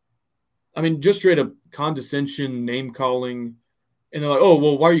flyover. I mean, just straight up condescension, name-calling. And they're like, oh,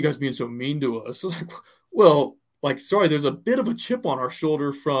 well, why are you guys being so mean to us? Like, well, like, sorry, there's a bit of a chip on our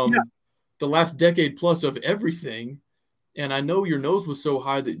shoulder from the last decade plus of everything. And I know your nose was so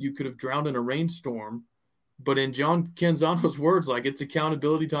high that you could have drowned in a rainstorm. But in John Canzano's words, like, it's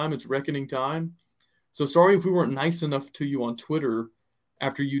accountability time, it's reckoning time. So sorry if we weren't nice enough to you on Twitter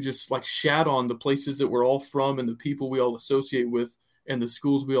after you just, like, shat on the places that we're all from and the people we all associate with and the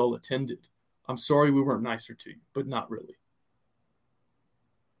schools we all attended. I'm sorry we weren't nicer to you, but not really.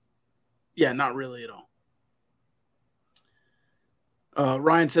 Yeah, not really at all.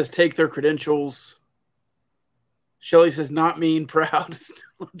 Ryan says, take their credentials. Shelly says, not mean, proud,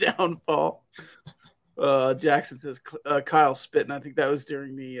 still downfall. Jackson says, Kyle spitting. I think that was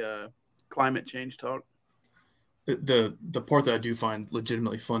during the climate change talk. The part that I do find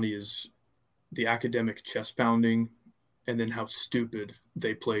legitimately funny is the academic chest pounding and then how stupid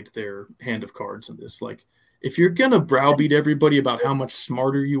they played their hand of cards in this. Like, if you're going to browbeat everybody about how much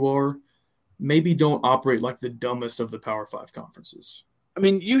smarter you are, maybe don't operate like the dumbest of the Power 5 conferences. I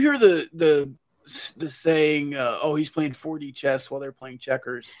mean, you hear the saying, oh, he's playing 4D chess while they're playing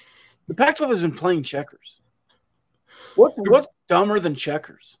checkers. The Pac-12 has been playing checkers. What's dumber than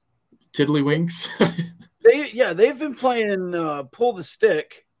checkers? Tiddlywinks. They've been playing pull the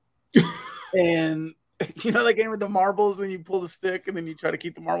stick, and you know that game with the marbles, and you pull the stick, and then you try to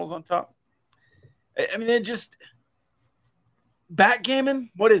keep the marbles on top. I mean, they just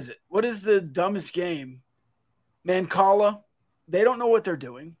backgammon. What is it? What is the dumbest game? Mancala. They don't know what they're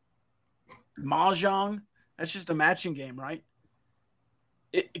doing. Mahjong. That's just a matching game, right?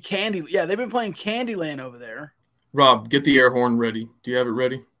 Candy. Yeah, they've been playing Candyland over there. Rob, get the air horn ready. Do you have it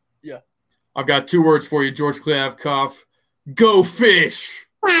ready? Yeah. I've got 2 words for you, George Klyavkov. Go fish!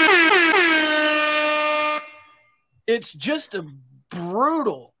 It's just a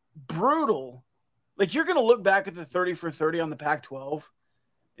brutal. Like, you're going to look back at the 30 for 30 on the Pac-12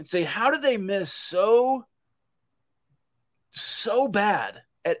 and say, how did they miss so bad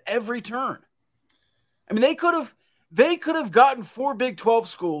at every turn? I mean, they could have gotten 4 Big 12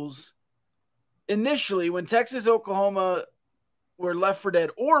 schools initially when Texas, Oklahoma were left for dead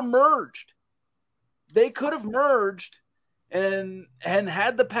or merged. They could have merged and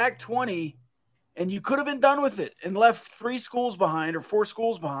had the Pac-20, and you could have been done with it and left 3 schools behind or 4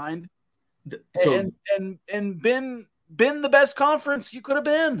 schools behind, and been the best conference you could have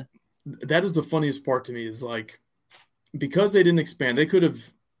been. That is the funniest part to me, is like, because they didn't expand, they could have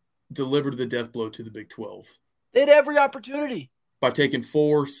delivered the death blow to the Big 12. They had every opportunity By taking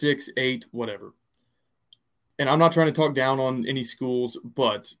 4, 6, 8, whatever. And I'm not trying to talk down on any schools,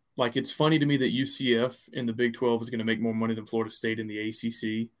 but like, it's funny to me that UCF in the Big 12 is going to make more money than Florida State in the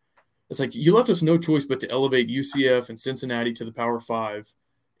ACC. It's like, you left us no choice but to elevate UCF and Cincinnati to the Power 5.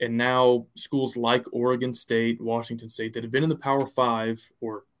 And now schools like Oregon State, Washington State, that have been in the Power 5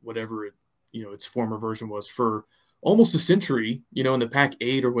 or whatever its former version was for almost a century, in the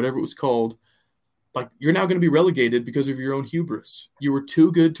Pac-8 or whatever it was called, like you're now going to be relegated because of your own hubris. You were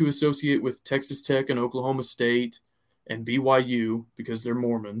too good to associate with Texas Tech and Oklahoma State and BYU because they're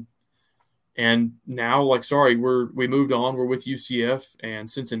Mormon. And now, like, sorry, we moved on. We're with UCF and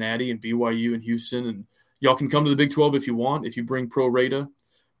Cincinnati and BYU and Houston, and y'all can come to the Big 12 if you want, if you bring pro rata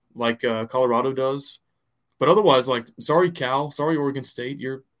like Colorado does. But otherwise, like, sorry, Cal, sorry, Oregon State,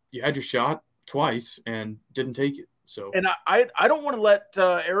 you had your shot twice and didn't take it. So, and I don't want to let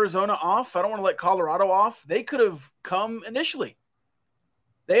Arizona off. I don't want to let Colorado off. They could have come initially.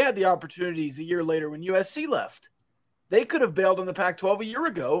 They had the opportunities a year later when USC left. They could have bailed on the Pac-12 a year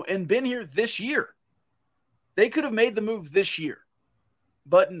ago and been here this year. They could have made the move this year.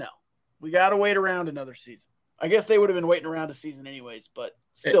 But no, we got to wait around another season. I guess they would have been waiting around a season anyways, but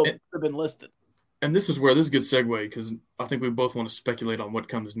still could have been listed. And this is a good segue because I think we both want to speculate on what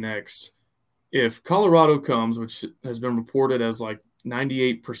comes next. If Colorado comes, which has been reported as like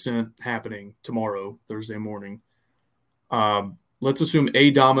 98% happening tomorrow, Thursday morning, let's assume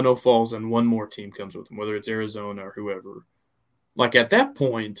a domino falls and one more team comes with them, whether it's Arizona or whoever. Like at that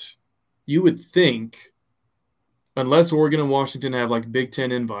point, you would think, unless Oregon and Washington have like Big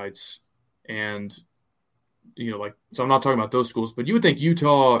Ten invites and, like, so I'm not talking about those schools, but you would think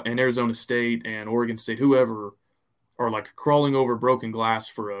Utah and Arizona State and Oregon State, whoever, are like crawling over broken glass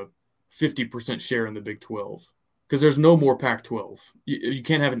for a 50% share in the Big 12 because there's no more Pac-12. You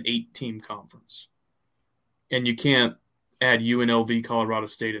can't have an 8-team conference, and you can't add UNLV, Colorado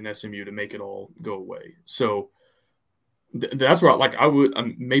State, and SMU to make it all go away. So that's where I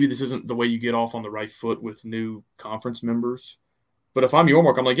would maybe this isn't the way you get off on the right foot with new conference members, but if I'm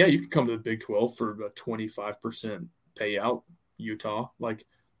Yormark, I'm like, yeah, you can come to the Big 12 for a 25% payout, Utah. Like,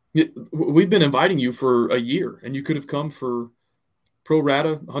 we've been inviting you for a year, and you could have come for pro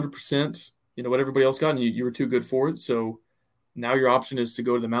rata 100%, what everybody else got, and you were too good for it. So now your option is to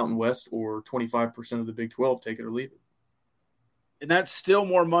go to the Mountain West or 25% of the Big 12, take it or leave it. And that's still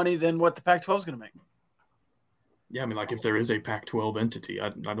more money than what the Pac-12 is going to make. Yeah, I mean, like if there is a Pac-12 entity, I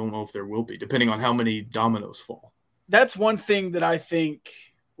don't know if there will be, depending on how many dominoes fall. That's one thing that I think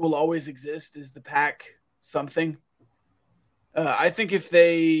will always exist is the Pac something. I think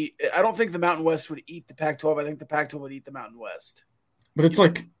I don't think the Mountain West would eat the Pac-12. I think the Pac-12 would eat the Mountain West. But it's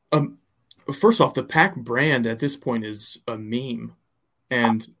like, first off, the Pac brand at this point is a meme.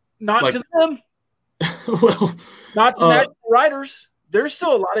 And not like, to them. Well, not to national writers. There's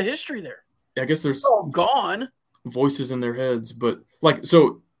still a lot of history there. I guess there's all gone voices in their heads, but like,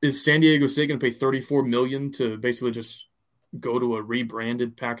 so is San Diego State going to pay $34 million to basically just go to a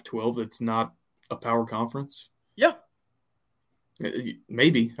rebranded Pac-12 that's not a power conference? Yeah,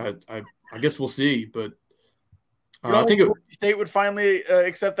 maybe. I guess we'll see, but I think State would finally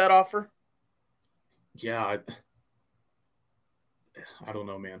accept that offer. Yeah, I don't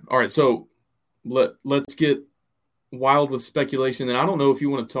know, man. All right, so let's get wild with speculation. And I don't know if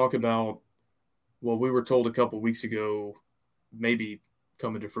you want to talk about what we were told a couple weeks ago, maybe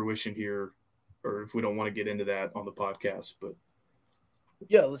coming to fruition here, or if we don't want to get into that on the podcast. But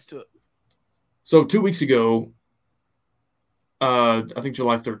yeah, let's do it. So 2 weeks ago, I think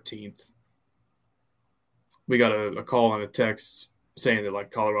July 13th, we got a call and a text saying that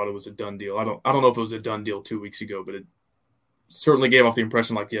like Colorado was a done deal. I don't know if it was a done deal 2 weeks ago, but it certainly gave off the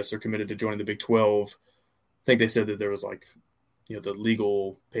impression like, yes, they're committed to joining the Big 12. I think they said that there was like, the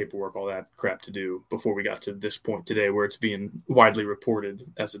legal paperwork, all that crap to do before we got to this point today where it's being widely reported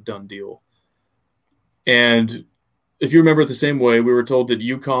as a done deal. And if you remember it the same way, we were told that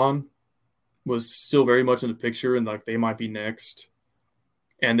UConn was still very much in the picture and like they might be next,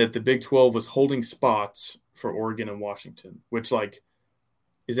 and that the Big 12 was holding spots for Oregon and Washington, which like,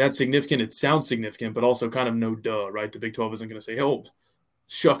 is that significant? It sounds significant, but also kind of no duh, right? The Big 12 isn't going to say, oh,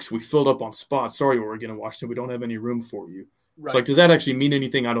 shucks, we filled up on spots. Sorry, Oregon and Washington, we don't have any room for you. Right. So like, does that actually mean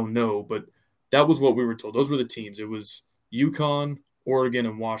anything? I don't know, but that was what we were told. Those were the teams. It was UConn, Oregon,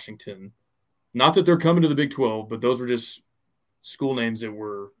 and Washington. Not that they're coming to the Big 12, but those were just school names that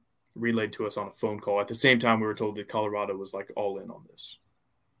were relayed to us on a phone call. At the same time, we were told that Colorado was like all in on this.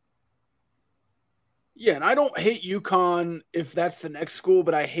 Yeah, and I don't hate UConn if that's the next school,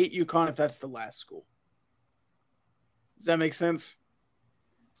 but I hate UConn if that's the last school. Does that make sense?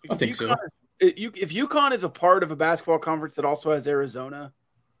 I think so. If UConn is a part of a basketball conference that also has Arizona,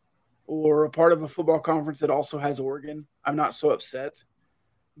 or a part of a football conference that also has Oregon, I'm not so upset.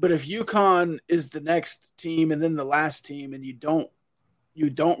 But if UConn is the next team and then the last team, and you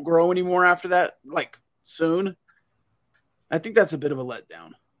don't grow anymore after that, like soon, I think that's a bit of a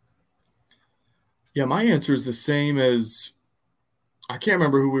letdown. Yeah, my answer is the same as I can't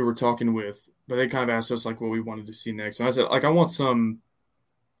remember who we were talking with, but they kind of asked us like what we wanted to see next. And I said, like, I want some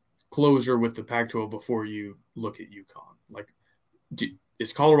closure with the Pac-12 before you look at UConn? Like,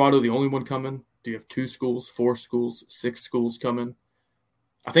 is Colorado the only one coming? Do you have 2 schools, 4 schools, 6 schools coming?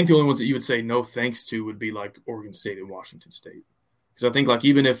 I think the only ones that you would say no thanks to would be like Oregon State and Washington State. Because I think like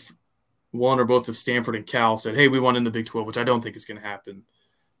even if one or both of Stanford and Cal said, hey, we want in the Big 12, which I don't think is going to happen,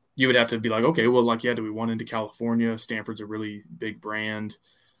 you would have to be like, okay, well, like, yeah, do we want into California? Stanford's a really big brand.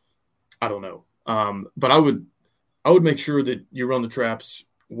 I don't know. But I would make sure that you run the traps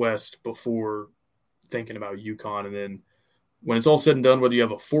west before thinking about UConn. And then when it's all said and done, whether you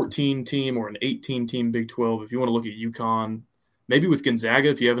have a 14 team or an 18 team Big 12, if you want to look at UConn, maybe with Gonzaga,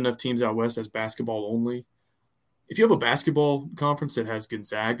 if you have enough teams out west as basketball only, if you have a basketball conference that has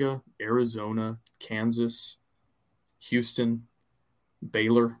Gonzaga, Arizona, Kansas, Houston,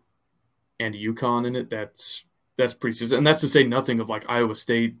 Baylor, and UConn in it, that's pretty serious. And that's to say nothing of like Iowa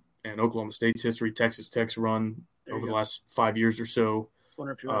State and Oklahoma State's history, Texas Tech's run over the last 5 years or so.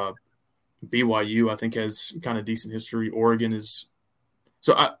 BYU, I think, has kind of decent history. Oregon is –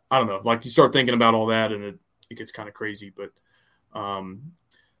 so I don't know. Like, you start thinking about all that, and it gets kind of crazy. But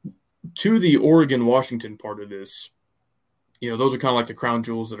to the Oregon-Washington part of this, those are kind of like the crown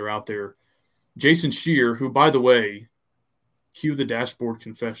jewels that are out there. Jason Scheer, who, by the way, cue the dashboard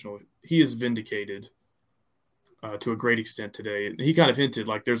confessional, he is vindicated to a great extent today. He kind of hinted,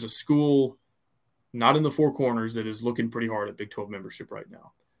 like, there's a school not in the Four Corners that is looking pretty hard at Big 12 membership right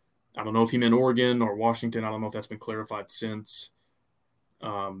now. I don't know if he meant Oregon or Washington. I don't know if that's been clarified since.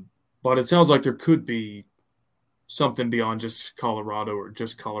 But it sounds like there could be something beyond just Colorado or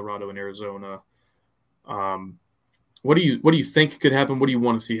just Colorado and Arizona. What do you think could happen? What do you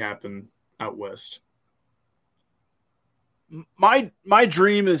want to see happen out west? My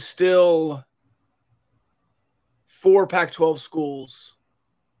dream is still 4 Pac-12 schools.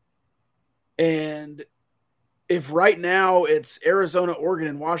 And if right now it's Arizona, Oregon,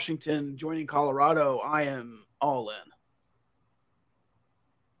 and Washington joining Colorado, I am all in.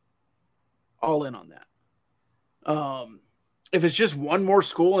 All in on that. If it's just one more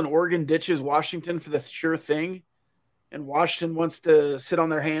school and Oregon ditches Washington for the sure thing, and Washington wants to sit on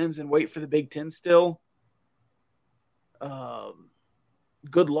their hands and wait for the Big Ten still,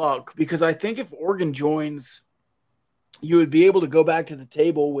 good luck. Because I think if Oregon joins, you would be able to go back to the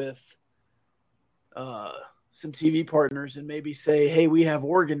table with some TV partners and maybe say, hey, we have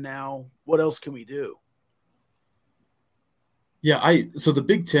Oregon now. What else can we do? Yeah, so the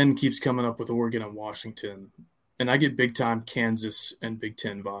Big Ten keeps coming up with Oregon and Washington, and I get big-time Kansas and Big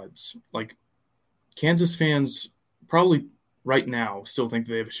Ten vibes. Like, Kansas fans probably right now still think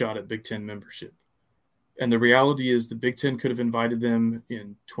they have a shot at Big Ten membership. And the reality is the Big Ten could have invited them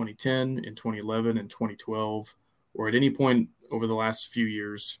in 2010, in 2011, and 2012, or at any point over the last few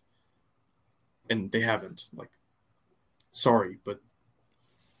years, and they haven't. Like, sorry, but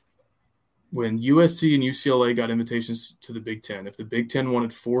when USC and UCLA got invitations to the Big Ten, if the Big Ten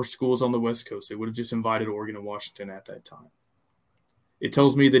wanted 4 schools on the West Coast, they would have just invited Oregon and Washington at that time. It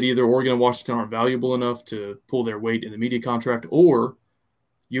tells me that either Oregon and Washington aren't valuable enough to pull their weight in the media contract, or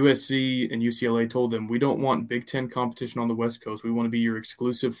USC and UCLA told them, we don't want Big Ten competition on the West Coast. We want to be your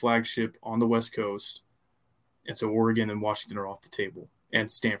exclusive flagship on the West Coast. And so Oregon and Washington are off the table, and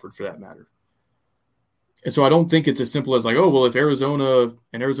Stanford for that matter. And so I don't think it's as simple as like, oh, well, if Arizona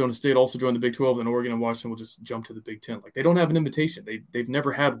and Arizona State also join the Big 12, then Oregon and Washington will just jump to the Big 10. Like, they don't have an invitation. They've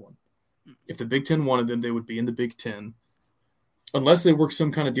never had one. If the Big 10 wanted them, they would be in the Big 10. Unless they work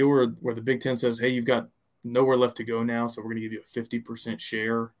some kind of deal where the Big 10 says, hey, you've got nowhere left to go now, so we're going to give you a 50%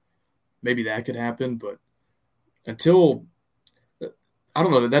 share. Maybe that could happen. But until – I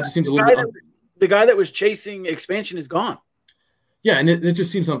don't know. That just seems a little bit – the guy that was chasing expansion is gone. Yeah, and it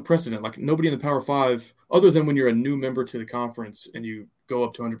just seems unprecedented. Like, nobody in the Power Five, other than when you're a new member to the conference and you go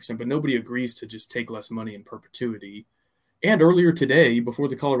up to 100%, but nobody agrees to just take less money in perpetuity. And earlier today, before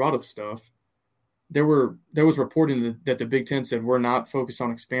the Colorado stuff, there was reporting that the Big Ten said, we're not focused on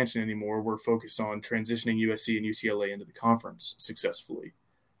expansion anymore. We're focused on transitioning USC and UCLA into the conference successfully.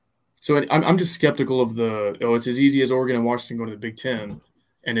 So I'm just skeptical of it's as easy as Oregon and Washington going to the Big Ten.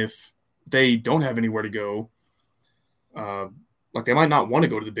 And if they don't have anywhere to go, like, they might not want to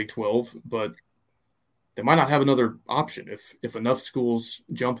go to the Big 12, but they might not have another option if enough schools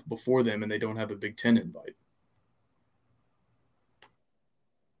jump before them and they don't have a Big 10 invite.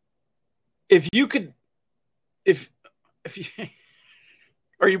 If you could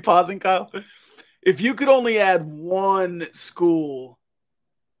are you pausing, Kyle? If you could only add one school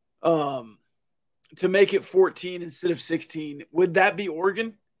to make it 14 instead of 16, would that be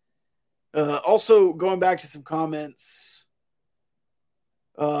Oregon? Also, going back to some comments,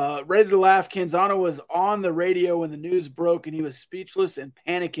 Ready to laugh. Canzano was on the radio when the news broke and he was speechless and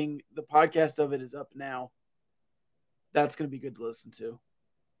panicking. The podcast of it is up now. That's going to be good to listen to.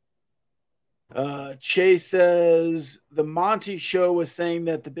 Chase says the Monty show was saying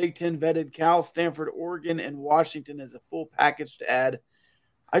that the Big Ten vetted Cal, Stanford, Oregon, and Washington as a full package to add.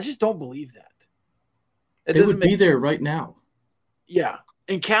 I just don't believe that. They would be there right now. Yeah.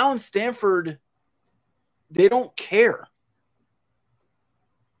 And Cal and Stanford, they don't care.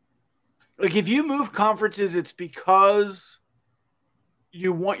 Like, if you move conferences, it's because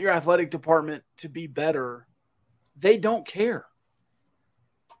you want your athletic department to be better. They don't care.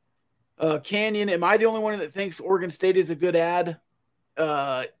 Canyon, am I the only one that thinks Oregon State is a good ad?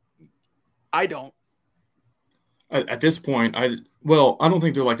 I don't. At this point, I don't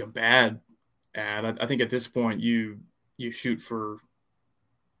think they're like a bad ad. I think at this point you shoot for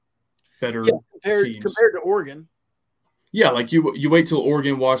better teams compared to Oregon. Yeah, like you wait till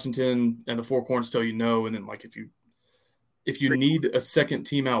Oregon, Washington, and the Four Corners tell you no, and then like if you need a second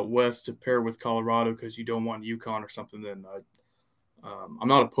team out west to pair with Colorado because you don't want UConn or something, then I'm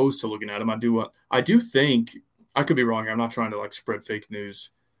not opposed to looking at them. I do think I could be wrong here. I'm not trying to like spread fake news,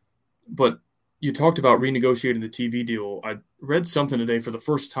 but you talked about renegotiating the TV deal. I read something today for the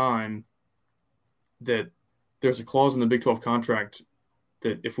first time that there's a clause in the Big 12 contract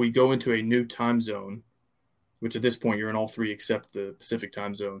that if we go into a new time zone, which at this point you're in all three except the Pacific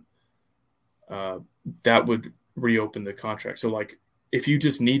time zone, that would reopen the contract. So like if you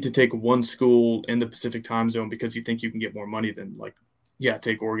just need to take one school in the Pacific time zone because you think you can get more money, then like, yeah,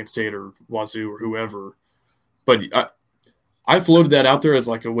 take Oregon State or Wazoo or whoever. But I floated that out there as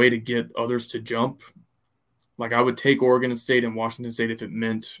like a way to get others to jump. Like I would take Oregon State and Washington State if it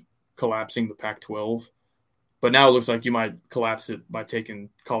meant collapsing the Pac-12. But now it looks like you might collapse it by taking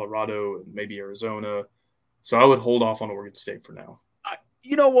Colorado and maybe Arizona. So I would hold off on Oregon State for now.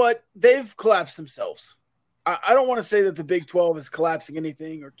 You know what? They've collapsed themselves. I don't want to say that the Big 12 is collapsing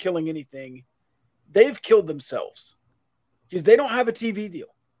anything or killing anything. They've killed themselves because they don't have a TV deal.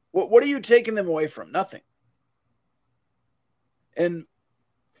 What are you taking them away from? Nothing. And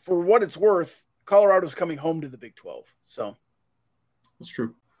for what it's worth, Colorado's coming home to the Big 12. So that's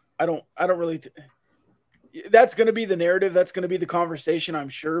true. I don't really that's going to be the narrative. That's going to be the conversation, I'm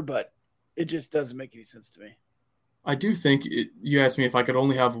sure, but it just doesn't make any sense to me. I do think you asked me if I could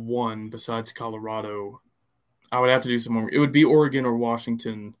only have one besides Colorado. I would have to do some more. It would be Oregon or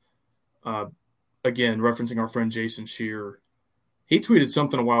Washington. Again, referencing our friend Jason Shear. He tweeted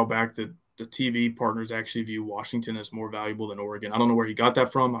something a while back that the TV partners actually view Washington as more valuable than Oregon. I don't know where he got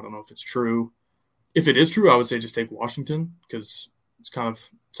that from. I don't know if it's true. If it is true, I would say just take Washington because it's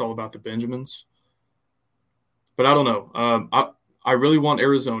all about the Benjamins. But I don't know. I really want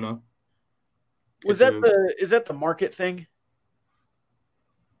Arizona. Is that the market thing?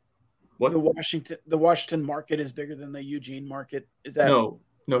 What? The Washington market is bigger than the Eugene market. Is that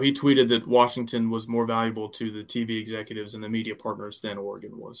No, he tweeted that Washington was more valuable to the TV executives and the media partners than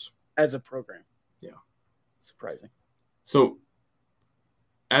Oregon was. As a program. Yeah. Surprising. So,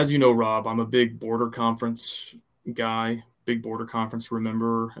 as you know, Rob, I'm a big border conference guy, big border conference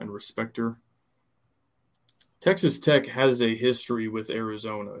rememberer and respecter. Texas Tech has a history with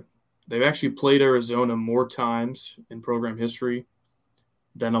Arizona. They've actually played Arizona more times in program history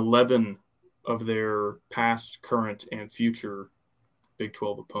than 11 of their past, current, and future Big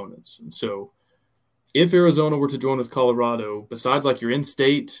 12 opponents. And so if Arizona were to join with Colorado, besides like your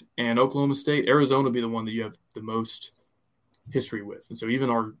in-state and Oklahoma State, Arizona would be the one that you have the most history with. And so even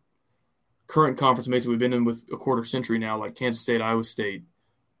our current conference mates that we've been in with a quarter century now, like Kansas State, Iowa State,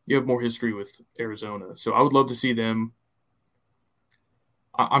 you have more history with Arizona. So I would love to see them.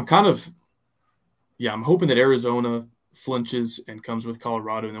 I'm hoping that Arizona flinches and comes with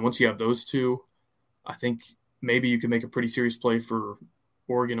Colorado. And then once you have those two, I think maybe you could make a pretty serious play for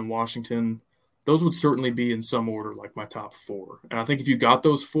Oregon and Washington. Those would certainly be in some order, like my top four. And I think if you got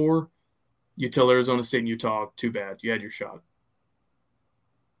those four, you tell Arizona State and Utah, too bad. You had your shot.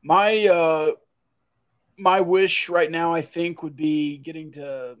 My wish right now, I think, would be getting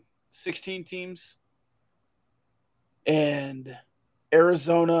to 16 teams. And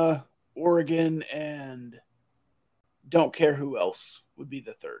Arizona, Oregon, and don't care who else would be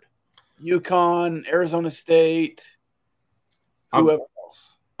the third. UConn, Arizona State, whoever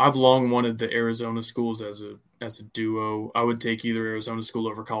else. I've long wanted the Arizona schools as a duo. I would take either Arizona school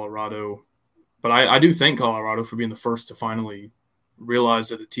over Colorado. But I do thank Colorado for being the first to finally realize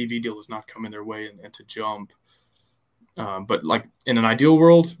that the TV deal is not coming their way and to jump. But like in an ideal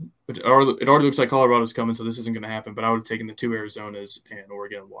world, it already looks like Colorado's coming, so this isn't going to happen. But I would have taken the two Arizonas and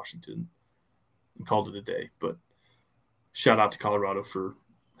Oregon and Washington and called it a day. But shout out to Colorado for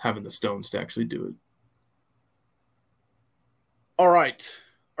having the stones to actually do it. All right.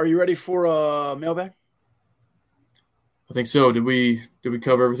 Are you ready for a mailbag? I think so. Did we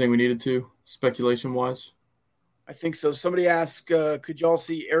cover everything we needed to, speculation wise? I think so. Somebody asked, could y'all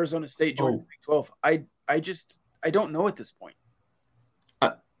see Arizona State join the Big 12? I don't know at this point.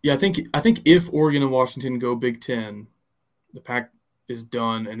 I think if Oregon and Washington go Big 10, the Pac is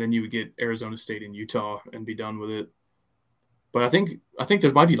done, and then you would get Arizona State and Utah and be done with it. But I think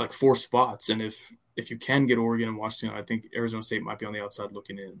there might be like 4 spots, and if you can get Oregon and Washington, I think Arizona State might be on the outside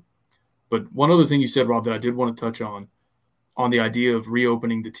looking in. But one other thing you said, Rob, that I did want to touch on the idea of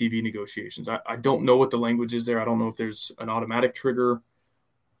reopening the TV negotiations. I don't know what the language is there. I don't know if there's an automatic trigger.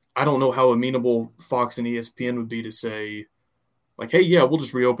 I don't know how amenable Fox and ESPN would be to say, like, hey, yeah, we'll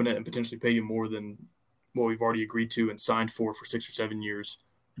just reopen it and potentially pay you more than what we've already agreed to and signed for 6 or 7 years.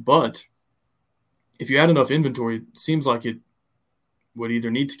 But if you had enough inventory, it seems like it would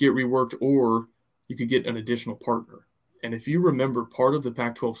either need to get reworked or you could get an additional partner. And if you remember, part of the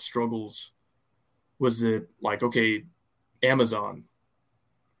Pac-12 struggles was that, like, okay, Amazon,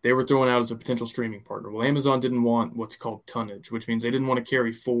 they were thrown out as a potential streaming partner. Well, Amazon didn't want what's called tonnage, which means they didn't want to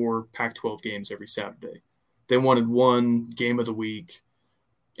carry 4 Pac-12 games every Saturday. They wanted 1 game of the week.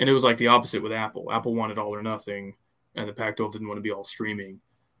 And it was like the opposite with Apple. Apple wanted all or nothing, and the Pac-12 didn't want to be all streaming.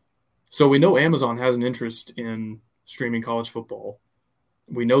 So we know Amazon has an interest in streaming college football.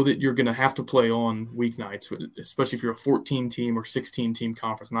 We know that you're going to have to play on weeknights, especially if you're a 14-team or 16-team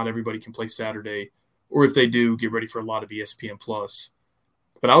conference. Not everybody can play Saturday. Or if they do, get ready for a lot of ESPN+.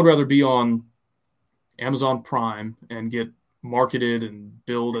 But I would rather be on Amazon Prime and get marketed and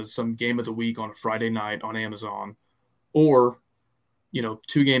billed as some game of the week on a Friday night on Amazon, or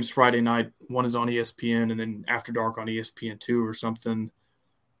 2 games Friday night, 1 is on ESPN and then After Dark on ESPN2 or something.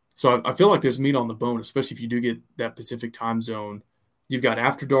 So I feel like there's meat on the bone, especially if you do get that Pacific time zone. You've got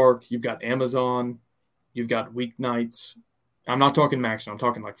After Dark, you've got Amazon, you've got weeknights. I'm not talking max, I'm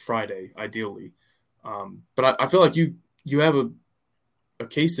talking like Friday, ideally. But I feel like you have a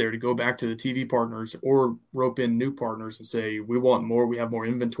case there to go back to the TV partners or rope in new partners and say, we want more, we have more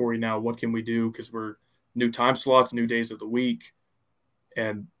inventory now, what can we do? Because we're new time slots, new days of the week.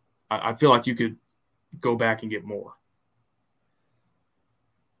 And I feel like you could go back and get more.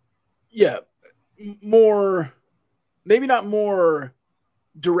 Yeah, more, maybe not more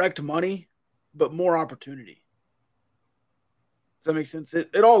direct money, but more opportunity. Does that make sense?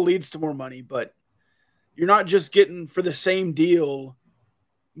 It all leads to more money, but you're not just getting for the same deal,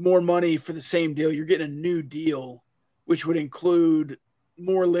 more money for the same deal. You're getting a new deal, which would include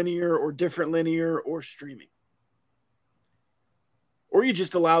more linear or different linear or streaming. Or you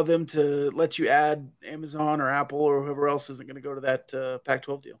just allow them to let you add Amazon or Apple or whoever else isn't going to go to that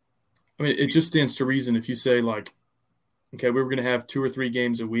Pac-12 deal. I mean, it just stands to reason if you say, like, okay, we were going to have 2 or 3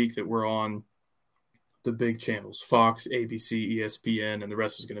 games a week that were on the big channels, Fox, ABC, ESPN, and the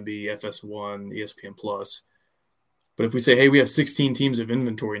rest was going to be FS1, ESPN+. But if we say, hey, we have 16 teams of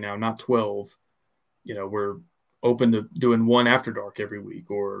inventory now, not 12, we're open to doing 1 After Dark every week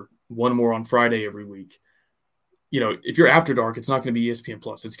or 1 more on Friday every week. If you're After Dark, it's not going to be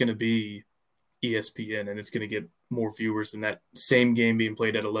ESPN+. It's going to be ESPN, and it's going to get more viewers than that same game being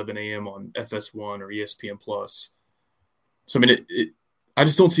played at 11 a.m. on FS1 or ESPN+. So, I mean, I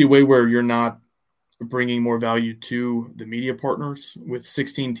just don't see a way where you're not bringing more value to the media partners with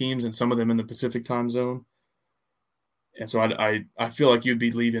 16 teams and some of them in the Pacific time zone. And so I feel like you'd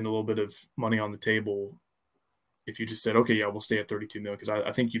be leaving a little bit of money on the table if you just said, okay, yeah, we'll stay at 32 million, because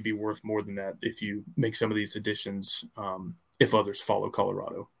I think you'd be worth more than that if you make some of these additions, if others follow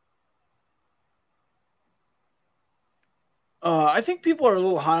Colorado. I think people are a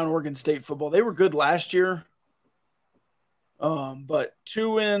little high on Oregon State football. They were good last year. But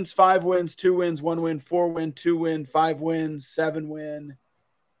 2 wins, 5 wins, 2 wins, 1 win, 4 win, 2 win, 5 wins, 7 win,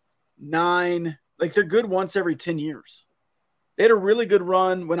 9. Like, they're good once every 10 years. They had a really good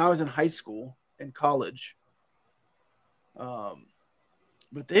run when I was in high school and college.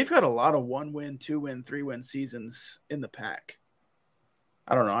 But they've got a lot of 1 win, 2 win, 3 win seasons in the pack.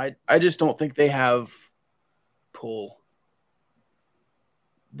 I don't know. I just don't think they have pull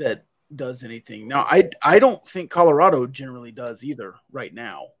that does anything. Now, I don't think Colorado generally does either right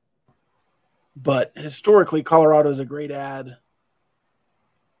now. But historically, Colorado is a great ad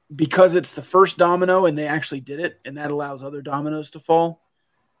because it's the first domino and they actually did it, and that allows other dominoes to fall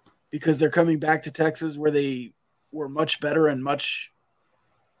because they're coming back to Texas where they were much better and much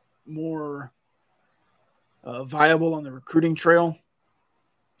more viable on the recruiting trail.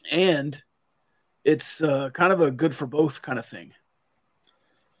 And it's kind of a good for both kind of thing.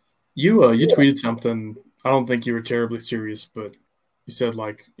 You tweeted something. I don't think you were terribly serious, but you said,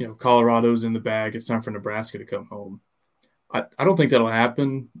 like, Colorado's in the bag. It's time for Nebraska to come home. I don't think that'll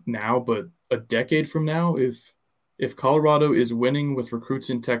happen now, but a decade from now, if Colorado is winning with recruits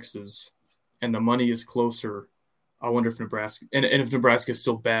in Texas and the money is closer, I wonder if Nebraska – and if Nebraska is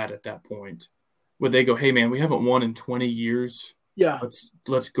still bad at that point, would they go, hey, man, we haven't won in 20 years. Yeah.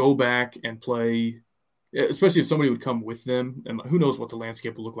 Let's go back and play – especially if somebody would come with them. And who knows what the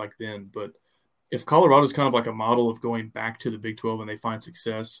landscape will look like then. But if Colorado is kind of like a model of going back to the Big 12 and they find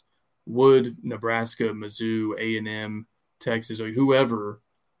success, would Nebraska, Mizzou, A&M, Texas, or whoever,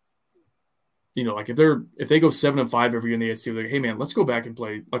 like if they go 7-5 every year in the SEC, they're like, hey man, let's go back and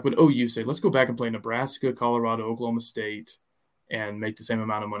play, like what OU say, let's go back and play Nebraska, Colorado, Oklahoma State, and make the same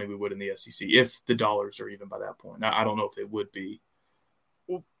amount of money we would in the SEC if the dollars are even by that point. Now, I don't know if they would be.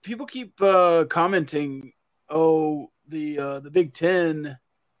 Well, people keep commenting, the Big Ten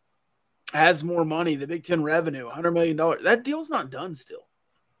has more money. The Big Ten revenue, $100 million. That deal's not done still,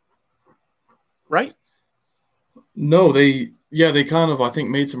 right? No, they kind of, I think,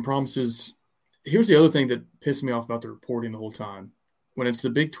 made some promises. Here's the other thing that pissed me off about the reporting the whole time. When it's the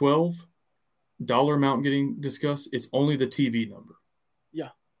Big 12 dollar amount getting discussed, it's only the TV number. Yeah.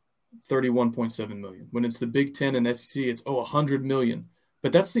 31.7 million. When it's the Big 10 and SEC, it's, 100 million.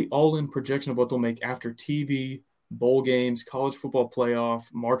 But that's the all-in projection of what they'll make after TV, bowl games, college football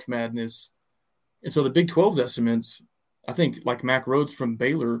playoff, March Madness. And so the Big 12's estimates, I think, like Mac Rhodes from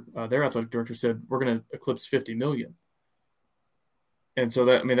Baylor, their athletic director said, we're going to eclipse 50 million. And so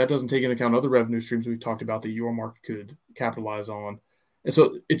that doesn't take into account other revenue streams we've talked about that your market could capitalize on. And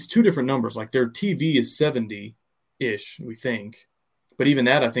so it's two different numbers. Like their TV is 70-ish, we think. But even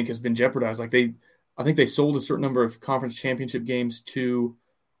that, I think, has been jeopardized. Like I think they sold a certain number of conference championship games to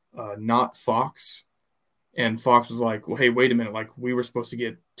not Fox. And Fox was like, well, hey, wait a minute. Like, we were supposed to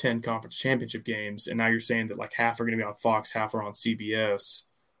get 10 conference championship games, and now you're saying that, like, half are going to be on Fox, half are on CBS,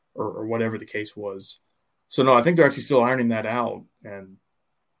 or whatever the case was. So, no, I think they're actually still ironing that out, and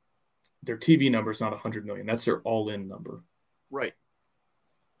their TV number is not 100 million. That's their all-in number. Right.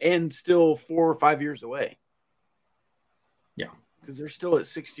 And still 4 or 5 years away. Yeah. Because they're still at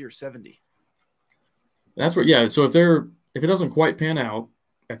 60 or 70. That's what, yeah. So if it doesn't quite pan out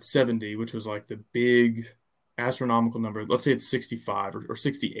at 70, which was like the big astronomical number, let's say it's 65 or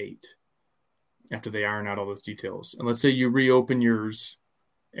 68 after they iron out all those details. And let's say you reopen yours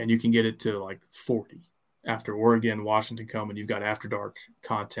and you can get it to like 40 after Oregon, Washington come, and you've got After Dark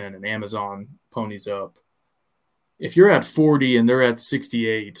content and Amazon ponies up. If you're at 40 and they're at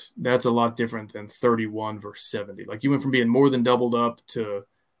 68, that's a lot different than 31 versus 70. Like, you went from being more than doubled up to,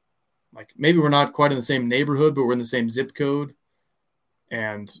 like, maybe we're not quite in the same neighborhood, but we're in the same zip code.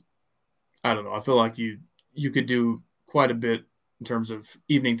 And I don't know. I feel like you could do quite a bit in terms of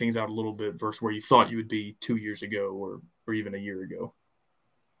evening things out a little bit versus where you thought you would be 2 years ago or even a year ago.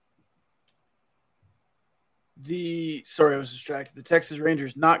 Sorry, I was distracted. The Texas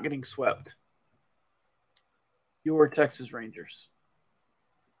Rangers not getting swept. Your Texas Rangers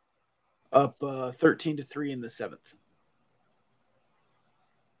up 13-3 in the 7th.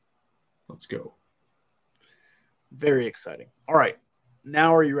 Let's go. Very exciting. All right.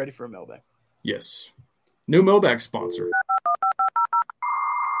 Now are you ready for a mailbag? Yes. New mailbag sponsor.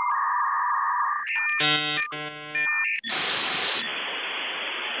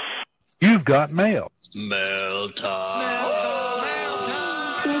 You've got mail. Mail time. Mail time. Mail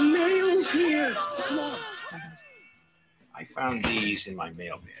time. The mail's here. Come on. I found these in my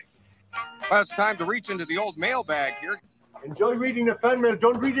mailbag. Well, it's time to reach into the old mailbag here. Enjoy reading the fan mail.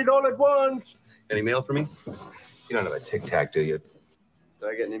 Don't read it all at once. Any mail for me? You don't have a Tic Tac, do you? Did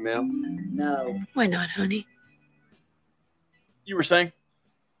I get any mail? No. Why not, honey? You were saying?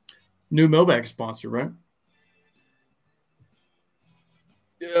 New mailbag sponsor, right?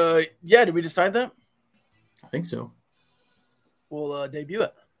 Yeah, did we decide that? I think so. We'll debut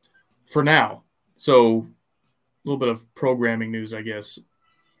it. For now. So, a little bit of programming news, I guess.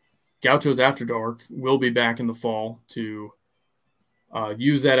 Gauchos After Dark will be back in the fall to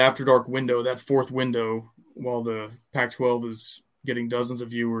use that After Dark window, that fourth window, while the Pac-12 is getting dozens of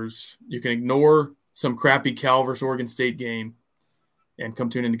viewers. You can ignore some crappy Cal versus Oregon State game and come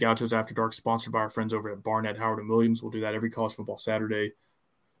tune into Gauchos After Dark, sponsored by our friends over at Barnett, Howard, and Williams. We'll do that every college football Saturday.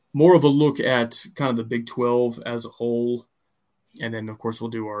 More of a look at kind of the Big 12 as a whole. And then, of course, we'll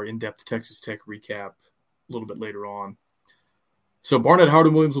do our in-depth Texas Tech recap a little bit later on. So Barnett, Howard,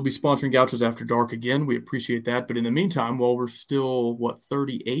 and Williams will be sponsoring Gauchos After Dark again. We appreciate that. But in the meantime, while we're still,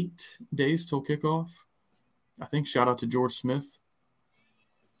 38 days till kickoff? I think. Shout out to George Smith.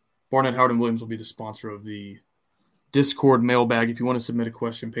 Barnett, Howard, and Williams will be the sponsor of the Discord mailbag. If you want to submit a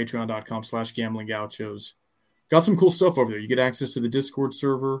question, patreon.com/GamblingGauchos. got some cool stuff over there. You get access to the Discord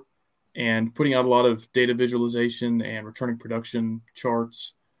server and putting out a lot of data visualization and returning production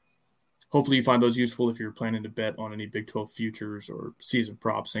charts. Hopefully you find those useful if you're planning to bet on any Big 12 futures or season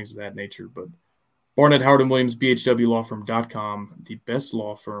props, things of that nature. But Barnett, Howard & Williams, BHWLawFirm.com, the best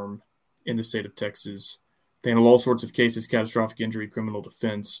law firm in the state of Texas. They handle all sorts of cases: catastrophic injury, criminal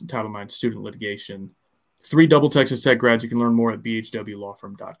defense, Title IX student litigation. 3 double Texas Tech grads. You can learn more at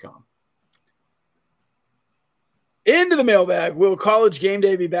BHWLawFirm.com. Into the mailbag. Will College Game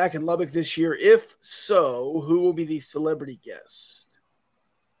Day be back in Lubbock this year? If so, who will be the celebrity guest?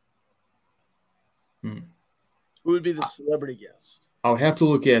 Who would be the celebrity guest? I would have to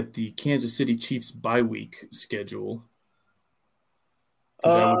look at the Kansas City Chiefs bye week schedule.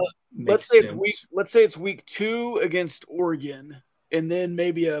 Let's say it's week 2 against Oregon, and then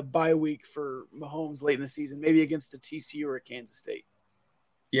maybe a bye week for Mahomes late in the season, maybe against a TCU or a Kansas State.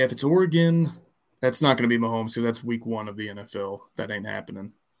 Yeah, if it's Oregon, that's not going to be Mahomes because that's week 1 of the NFL. That ain't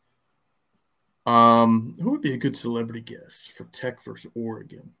happening. Who would be a good celebrity guest for Tech versus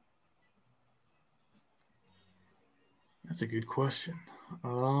Oregon? That's a good question.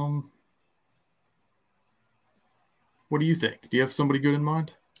 What do you think? Do you have somebody good in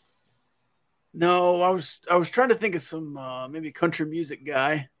mind? No, I was trying to think of some maybe country music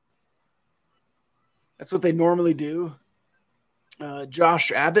guy. That's what they normally do.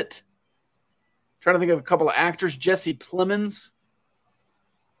 Josh Abbott. Trying to think of a couple of actors. Jesse Plemons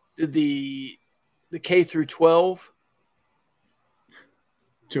did the K through 12.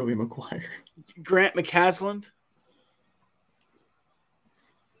 Joey McGuire. Grant McCasland.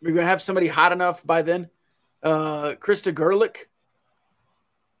 We're going to have somebody hot enough by then. Krista Gerlich.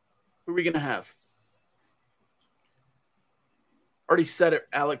 Who are we going to have? Already said it,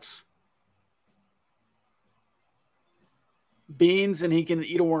 Alex. Beans, and he can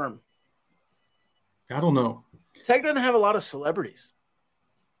eat a worm. I don't know. Tech doesn't have a lot of celebrities.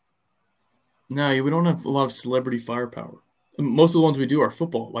 No, we don't have a lot of celebrity firepower. Most of the ones we do are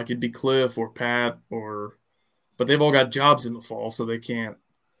football. Like it'd be Cliff or Pat but they've all got jobs in the fall, so they can't.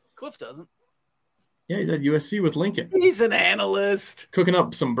 Cliff doesn't. Yeah, he's at USC with Lincoln. He's an analyst. Cooking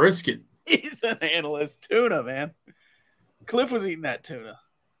up some brisket. He's an analyst. Tuna, man. Cliff was eating that tuna.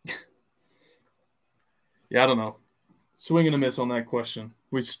 Yeah, I don't know. Swing and a miss on that question.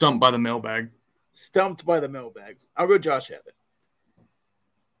 We stumped by the mailbag. Stumped by the mailbag. I'll go Josh Abbott.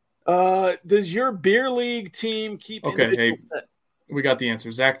 Does your beer league team keep set? We got the answer.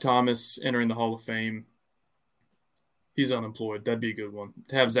 Zach Thomas entering the Hall of Fame. He's unemployed. That'd be a good one.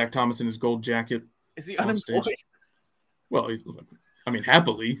 To have Zach Thomas in his gold jacket. Is he unemployed? Stage. Well,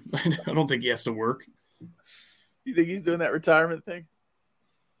 happily. I don't think he has to work. You think he's doing that retirement thing?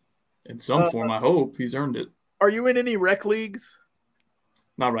 In some form, I hope. He's earned it. Are you in any rec leagues?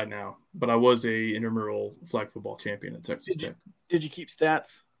 Not right now, but I was a intramural flag football champion at Texas Tech. Did you keep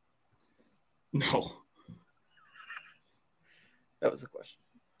stats? No. That was the question.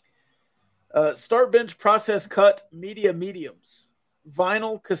 Start, bench, process, cut, media, mediums.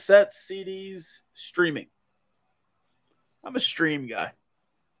 Vinyl, cassettes, CDs, streaming. I'm a stream guy.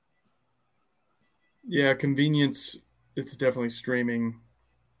 Yeah, convenience, it's definitely streaming.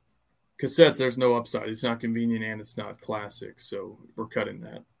 Cassettes, there's no upside. It's not convenient and it's not classic, so we're cutting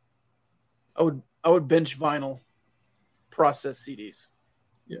that. I would bench vinyl, process CDs.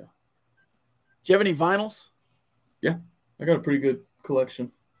 Yeah. Do you have any vinyls? Yeah, I got a pretty good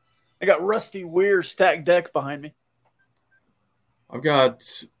collection. I got Rusty Weir stacked deck behind me. I've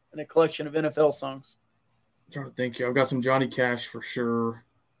got and a collection of NFL songs. I'm trying to think. I've got some Johnny Cash for sure.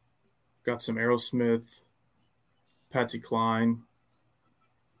 Got some Aerosmith, Patsy Cline,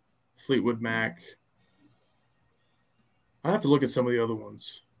 Fleetwood Mac. I have to look at some of the other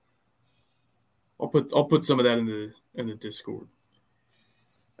ones. I'll put some of that in the Discord.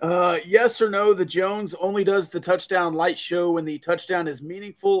 Yes or no, the Jones only does the touchdown light show when the touchdown is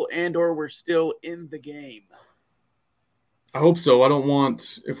meaningful and or we're still in the game. I hope so. I don't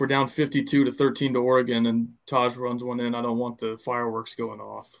want, if we're down 52-13 to Oregon and Taj runs one in, I don't want the fireworks going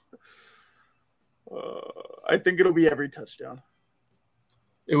off. I think it'll be every touchdown.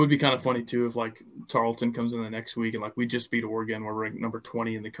 It would be kind of funny, too, if, like, Tarleton comes in the next week and, like, we just beat Oregon. We're ranked number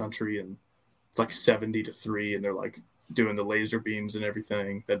 20 in the country, and it's, like, 70-3, and they're, like, doing the laser beams and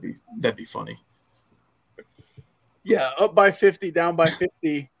everything. That'd be funny. Yeah, up by 50, down by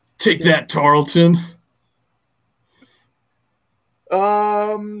 50. Take that, Tarleton.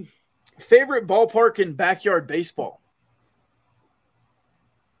 Favorite ballpark in backyard baseball?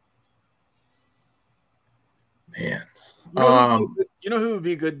 Man. You know who would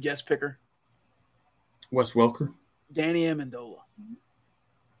be a good guest picker? Wes Welker. Danny Amendola.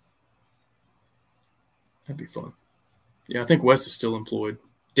 That'd be fun. Yeah, I think Wes is still employed.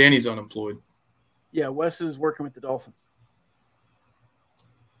 Danny's unemployed. Yeah, Wes is working with the Dolphins.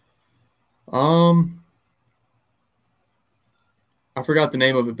 I forgot the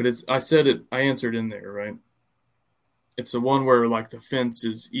name of it, but I answered in there, right? It's the one where like the fence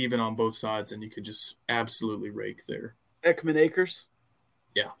is even on both sides and you could just absolutely rake there. Ekman Acres?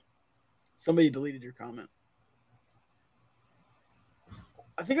 Yeah. Somebody deleted your comment.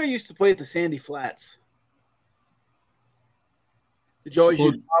 I think I used to play at the Sandy Flats. Did you always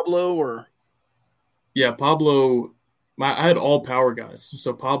use Pablo or? Yeah, Pablo. I had all power guys,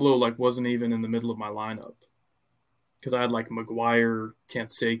 so Pablo like wasn't even in the middle of my lineup because I had like McGuire,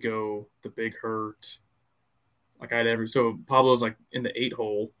 Canseco, the Big Hurt. Like I had so Pablo's like in the 8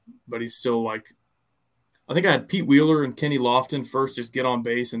 hole, but he's still like. I think I had Pete Wheeler and Kenny Lofton first, just get on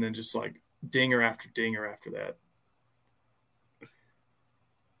base, and then just like dinger after that.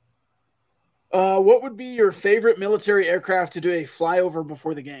 What would be your favorite military aircraft to do a flyover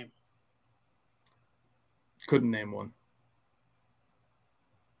before the game? Couldn't name one.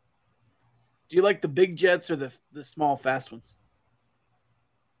 Do you like the big jets or the small, fast ones?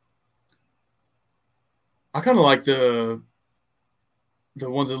 I kind of like the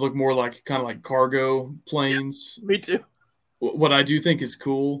ones that look more like kind of like cargo planes. Yeah, me too. What I do think is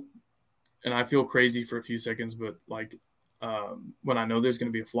cool, and I feel crazy for a few seconds, but like when I know there's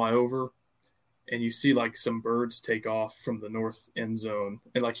going to be a flyover and you see like some birds take off from the north end zone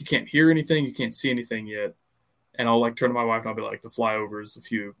and like you can't hear anything, you can't see anything yet. And I'll like turn to my wife and I'll be like, the flyover is a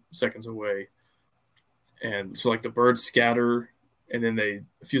few seconds away. And so like the birds scatter and then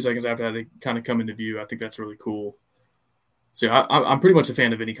a few seconds after that, they kind of come into view. I think that's really cool. So yeah, I'm pretty much a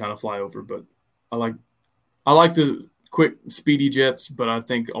fan of any kind of flyover, but I like the quick, speedy jets, but I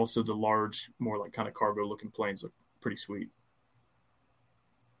think also the large, more like kind of cargo-looking planes look pretty sweet.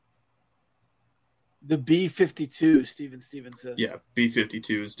 The B-52, Steven says. Yeah,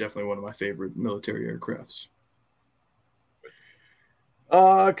 B-52 is definitely one of my favorite military aircrafts.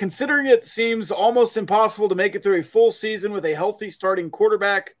 Considering it seems almost impossible to make it through a full season with a healthy starting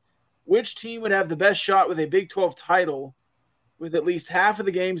quarterback, which team would have the best shot with a Big 12 title with at least half of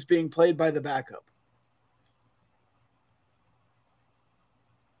the games being played by the backup?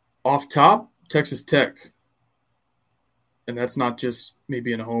 Off top, Texas Tech. And that's not just me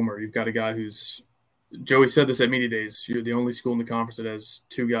being a homer. You've got a guy who's – Joey said this at media days. You're the only school in the conference that has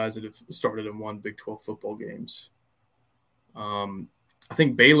 2 guys that have started and won Big 12 football games. I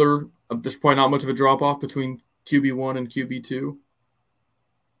think Baylor, there's probably not much of a drop-off between QB1 and QB2.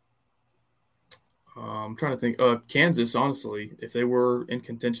 I'm trying to think. Kansas, honestly, if they were in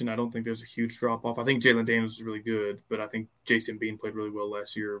contention, I don't think there's a huge drop-off. I think Jalen Daniels is really good, but I think Jason Bean played really well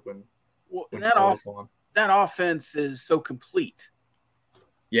last year when that offense is so complete.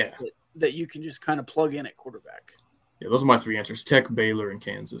 Yeah. That you can just kind of plug in at quarterback. Yeah, those are my 3 answers: Tech, Baylor, and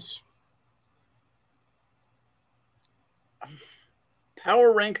Kansas.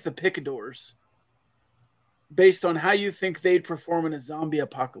 Power rank the Picadors based on how you think they'd perform in a zombie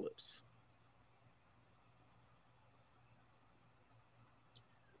apocalypse.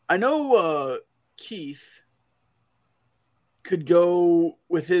 I know Keith could go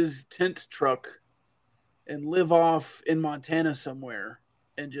with his tent truck and live off in Montana somewhere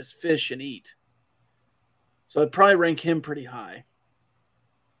and just fish and eat. So I'd probably rank him pretty high.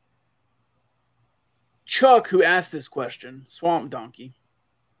 Chuck, who asked this question, Swamp Donkey,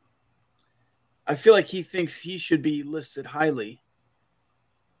 I feel like he thinks he should be listed highly.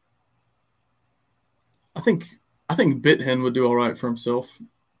 I think Bithen would do all right for himself.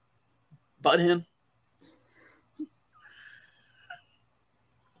 Butthead?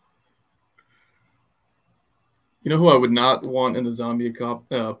 You know who I would not want in the zombie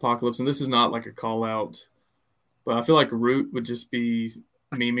apocalypse, and this is not like a call out, but I feel like Root would just be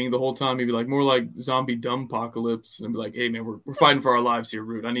memeing the whole time. He'd be like more like zombie dumb apocalypse, and be like, "Hey man, we're fighting for our lives here,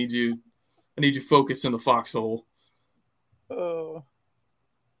 Root. I need you focused in the foxhole." Oh,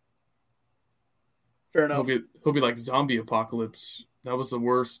 fair enough. He'll be like zombie apocalypse. That was the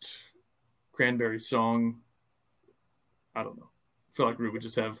worst Cranberry song. I don't know. I feel like Root would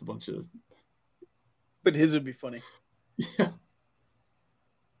just have a bunch of. But his would be funny. Yeah.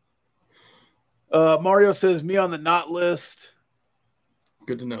 Mario says, me on the not list.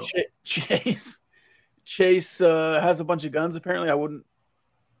 Good to know. Chase has a bunch of guns, apparently. I wouldn't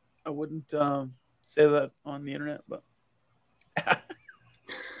say that on the internet, but I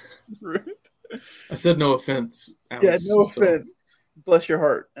said no offense, Alex. Yeah, no offense. Bless your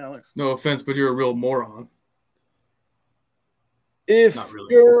heart, Alex. No offense, but you're a real moron. If Not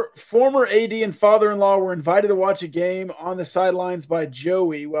really. your former AD and father-in-law were invited to watch a game on the sidelines by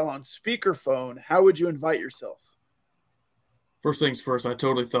Joey while on speakerphone, how would you invite yourself? First things first, I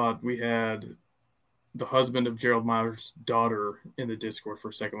totally thought we had the husband of Gerald Myers' daughter in the Discord for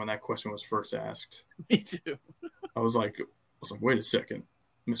a second when that question was first asked. Me too. I was like, wait a second,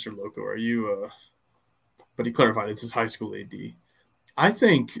 Mr. Loco, are you but he clarified it's his high school AD. I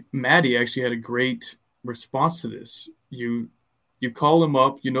think Maddie actually had a great response to this. You call him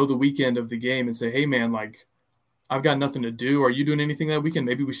up, the weekend of the game and say, hey man, like, I've got nothing to do. Are you doing anything that weekend?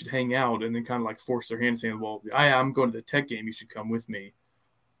 Maybe we should hang out, and then kind of like force their hand saying, well, I'm going to the Tech game. You should come with me.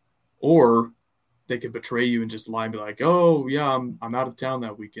 Or they could betray you and just lie and be like, oh, yeah, I'm out of town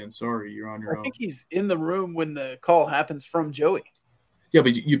that weekend. Sorry, you're on your own. I think he's in the room when the call happens from Joey. Yeah,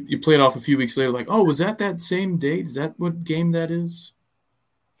 but you play it off a few weeks later like, oh, was that same date? Is that what game that is?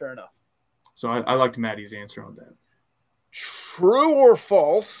 Fair enough. So I liked Maddie's answer on that. True or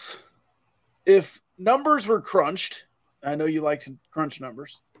false, if numbers were crunched, I know you like to crunch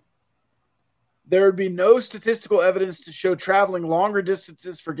numbers, there would be no statistical evidence to show traveling longer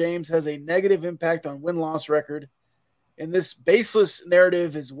distances for games has a negative impact on win-loss record, and this baseless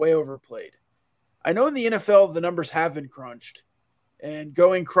narrative is way overplayed. I know in the NFL the numbers have been crunched, and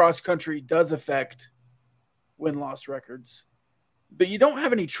going cross-country does affect win-loss records, but you don't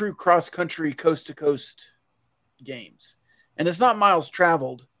have any true cross-country coast-to-coast games. And it's not miles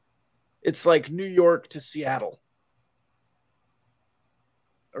traveled. It's like New York to Seattle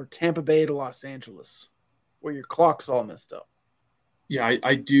or Tampa Bay to Los Angeles, where your clock's all messed up. Yeah,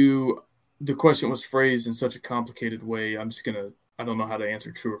 I do. The question was phrased in such a complicated way. I don't know how to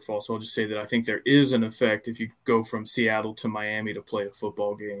answer true or false. So I'll just say that I think there is an effect if you go from Seattle to Miami to play a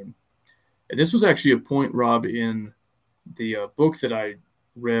football game. And this was actually a point, Rob, in the book that I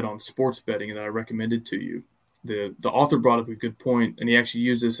read on sports betting and that I recommended to you. The author brought up a good point, and he actually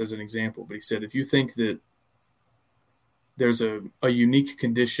used this as an example. But he said, if you think that there's a unique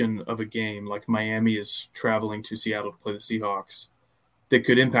condition of a game, like Miami is traveling to Seattle to play the Seahawks, that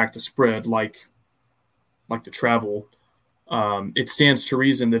could impact the spread, like the travel, it stands to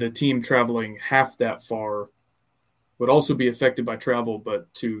reason that a team traveling half that far would also be affected by travel,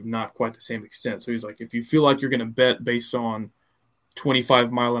 but to not quite the same extent. So he's like, if you feel like you're going to bet based on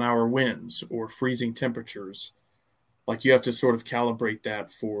 25-mile-an-hour winds or freezing temperatures, like you have to sort of calibrate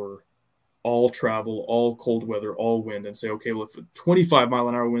that for all travel, all cold weather, all wind, and say, okay, well, if a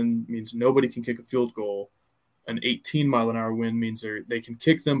 25-mile-an-hour wind means nobody can kick a field goal, an 18-mile-an-hour wind means they can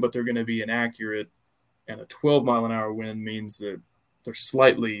kick them, but they're going to be inaccurate, and a 12-mile-an-hour wind means that they're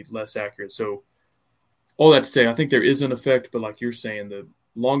slightly less accurate. So all that to say, I think there is an effect, but like you're saying, the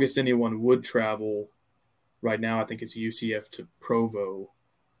longest anyone would travel right now, I think it's UCF to Provo,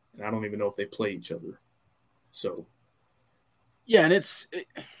 and I don't even know if they play each other. So, yeah, and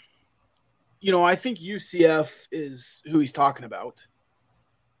I think UCF is who he's talking about.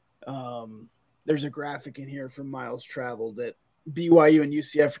 There's a graphic in here from miles traveled that BYU and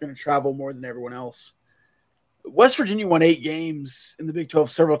UCF are going to travel more than everyone else. West Virginia won 8 games in the Big 12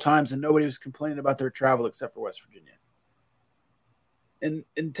 several times, and nobody was complaining about their travel except for West Virginia. And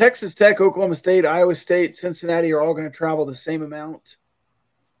in Texas Tech, Oklahoma State, Iowa State, Cincinnati are all going to travel the same amount.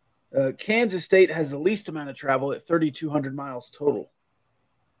 Kansas State has the least amount of travel at 3,200 miles total.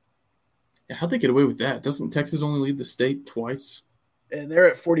 How'd they get away with that? Doesn't Texas only lead the state twice? And they're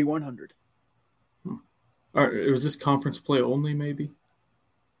at 4,100. All right, was this conference play only, maybe?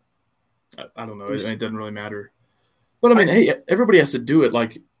 I don't know. It doesn't really matter. But, I mean, hey, everybody has to do it.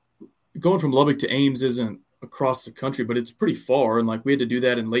 Like, going from Lubbock to Ames isn't across the country, but it's pretty far. And, like, we had to do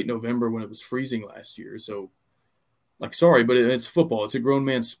that in late November when it was freezing last year. So, like, sorry, but it's football. It's a grown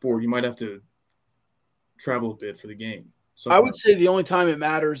man's sport. You might have to travel a bit for the game. I would say the only time it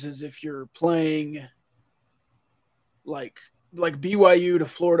matters is if you're playing like BYU to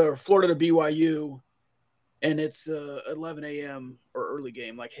Florida or Florida to BYU, and it's 11 a.m. or early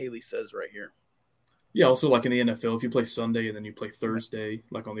game, like Haley says right here. Yeah, also like in the NFL, if you play Sunday and then you play Thursday,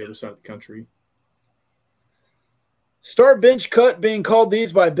 like on the other side of the country. Start bench cut being called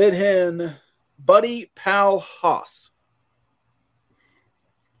these by Bid Hen, Buddy Pal Haas.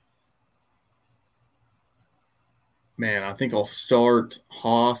 Man, I think I'll start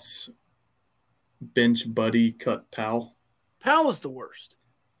Haas, bench Buddy, cut Pal. Pal is the worst.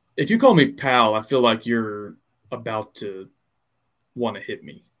 If you call me Pal, I feel like you're about to want to hit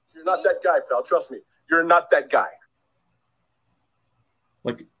me. You're not that guy, pal. Trust me. You're not that guy.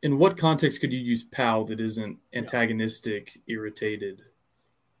 Like, in what context could you use Pal that isn't antagonistic, irritated,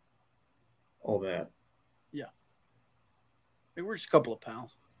 all that? Yeah. Maybe we're just a couple of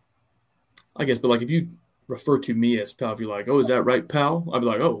pals. I guess, but like if you refer to me as pal. If you're like, oh, is that right, pal? I'd be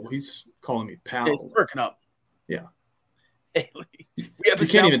like, oh, he's calling me pal. It's working up. Yeah. Haley, we have you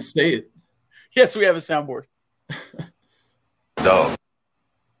can't even say it. Yes, we have a soundboard. Dog.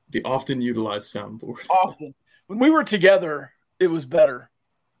 The often utilized soundboard. Often. When we were together, it was better.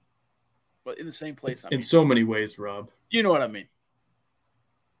 But in the same place. In so many ways, Rob. You know what I mean.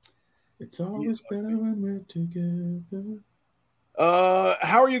 It's always better when we're together.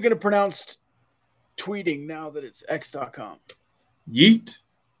 How are you going to pronounce tweeting now that it's x.com? Yeet.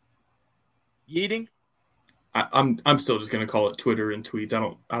 Yeeting? I'm still just going to call it Twitter and tweets.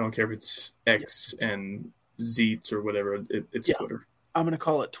 I don't care if it's X and Zeets or whatever. It's Twitter. I'm going to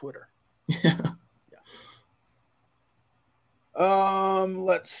call it Twitter. Yeah.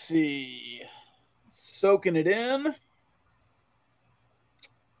 Let's see. Soaking it in.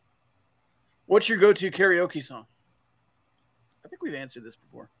 What's your go-to karaoke song? I think we've answered this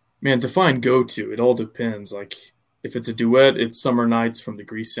before. Man, define go-to. It all depends. Like, if it's a duet, it's Summer Nights from the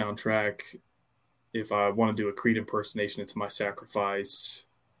Grease soundtrack. If I want to do a Creed impersonation, it's My Sacrifice.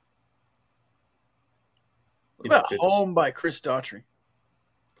 What about Home by Chris Daughtry?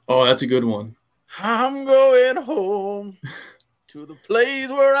 Oh, that's a good one. I'm going home to the place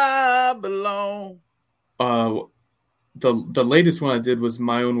where I belong. The latest one I did was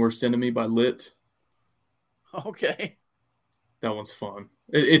My Own Worst Enemy by Lit. Okay. That one's fun.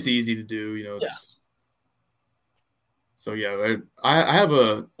 It's easy to do, you know. Yeah. So, yeah, I have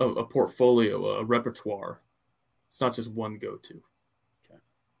a portfolio, a repertoire. It's not just one go-to. Okay.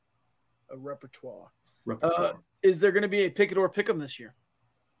 A repertoire. Is there going to be a pick it or pick 'em this year?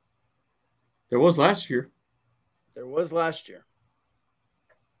 There was last year.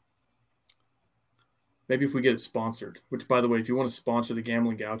 Maybe if we get it sponsored, which, by the way, if you want to sponsor the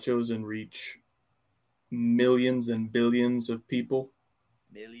Gambling Gauchos and reach millions and billions of people,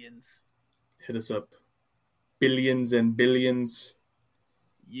 hit us up. Billions and billions.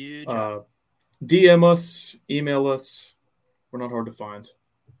 DM us, email us. We're not hard to find.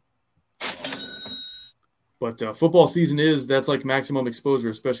 But football season that's like maximum exposure,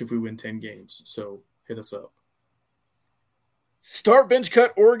 especially if we win 10 games. So hit us up. Start, bench,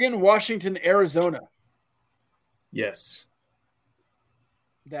 cut, Oregon, Washington, Arizona. Yes.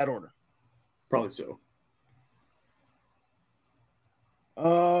 That order. Probably so.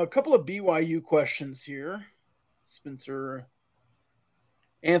 A couple of BYU questions here. Spencer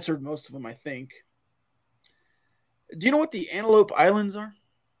answered most of them, I think. Do you know what the Antelope Islands are?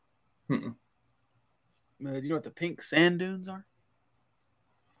 Mm-mm. Do you know what the pink sand dunes are?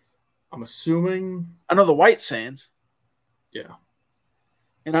 I'm assuming. I know the white sands. Yeah.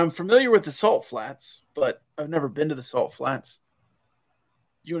 And I'm familiar with the salt flats, but I've never been to the salt flats.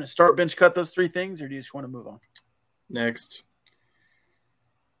 Do you want to start, bench, cut those three things, or do you just want to move on? Next.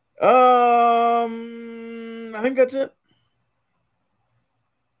 I think that's it.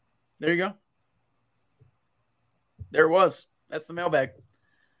 There you go. There it was. That's the mailbag.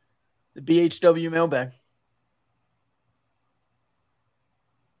 The BHW mailbag.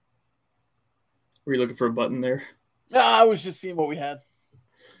 Were you looking for a button there? I was just seeing what we had.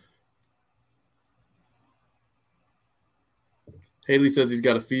 Haley says he's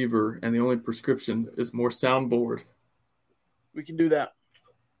got a fever, and the only prescription is more soundboard. We can do that.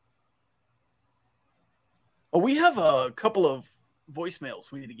 Oh, we have a couple of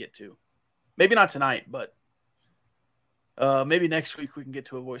voicemails we need to get to. Maybe not tonight, but maybe next week we can get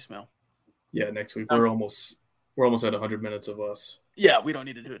to a voicemail. Yeah, next week we're almost at 100 minutes of us. Yeah, we don't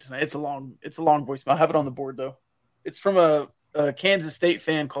need to do it tonight. It's a long voicemail. I have it on the board though. It's from a Kansas State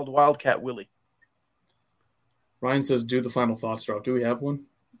fan called Wildcat Willie. Ryan says, "Do the final thoughts drop." Do we have one?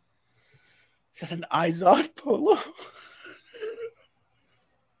 Is that an Izod polo?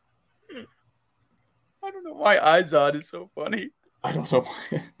 I don't know why Izod is so funny. I don't know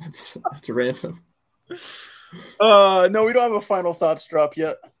why. That's random. No, we don't have a final thoughts drop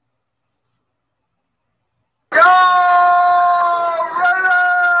yet. Go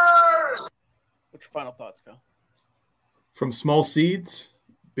Raiders! What's your final thoughts, Kyle? From small seeds,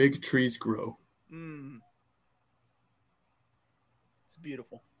 big trees grow. It's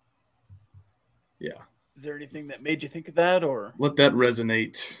beautiful. Yeah. Is there anything that made you think of that, or let that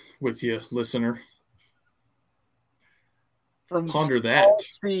resonate with you, listener? From ponder small that.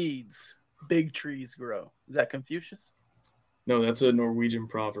 Seeds, big trees grow. Is that Confucius? No, that's a Norwegian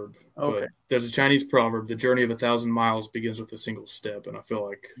proverb. Okay. But there's a Chinese proverb: "The journey of 1,000 miles begins with a single step," and I feel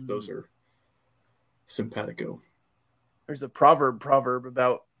like those are simpatico. There's a proverb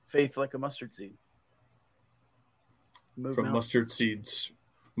about faith like a mustard seed. From mustard seeds,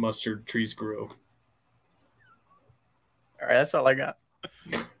 mustard trees grow. All right, that's all I got.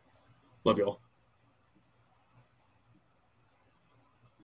 Love y'all.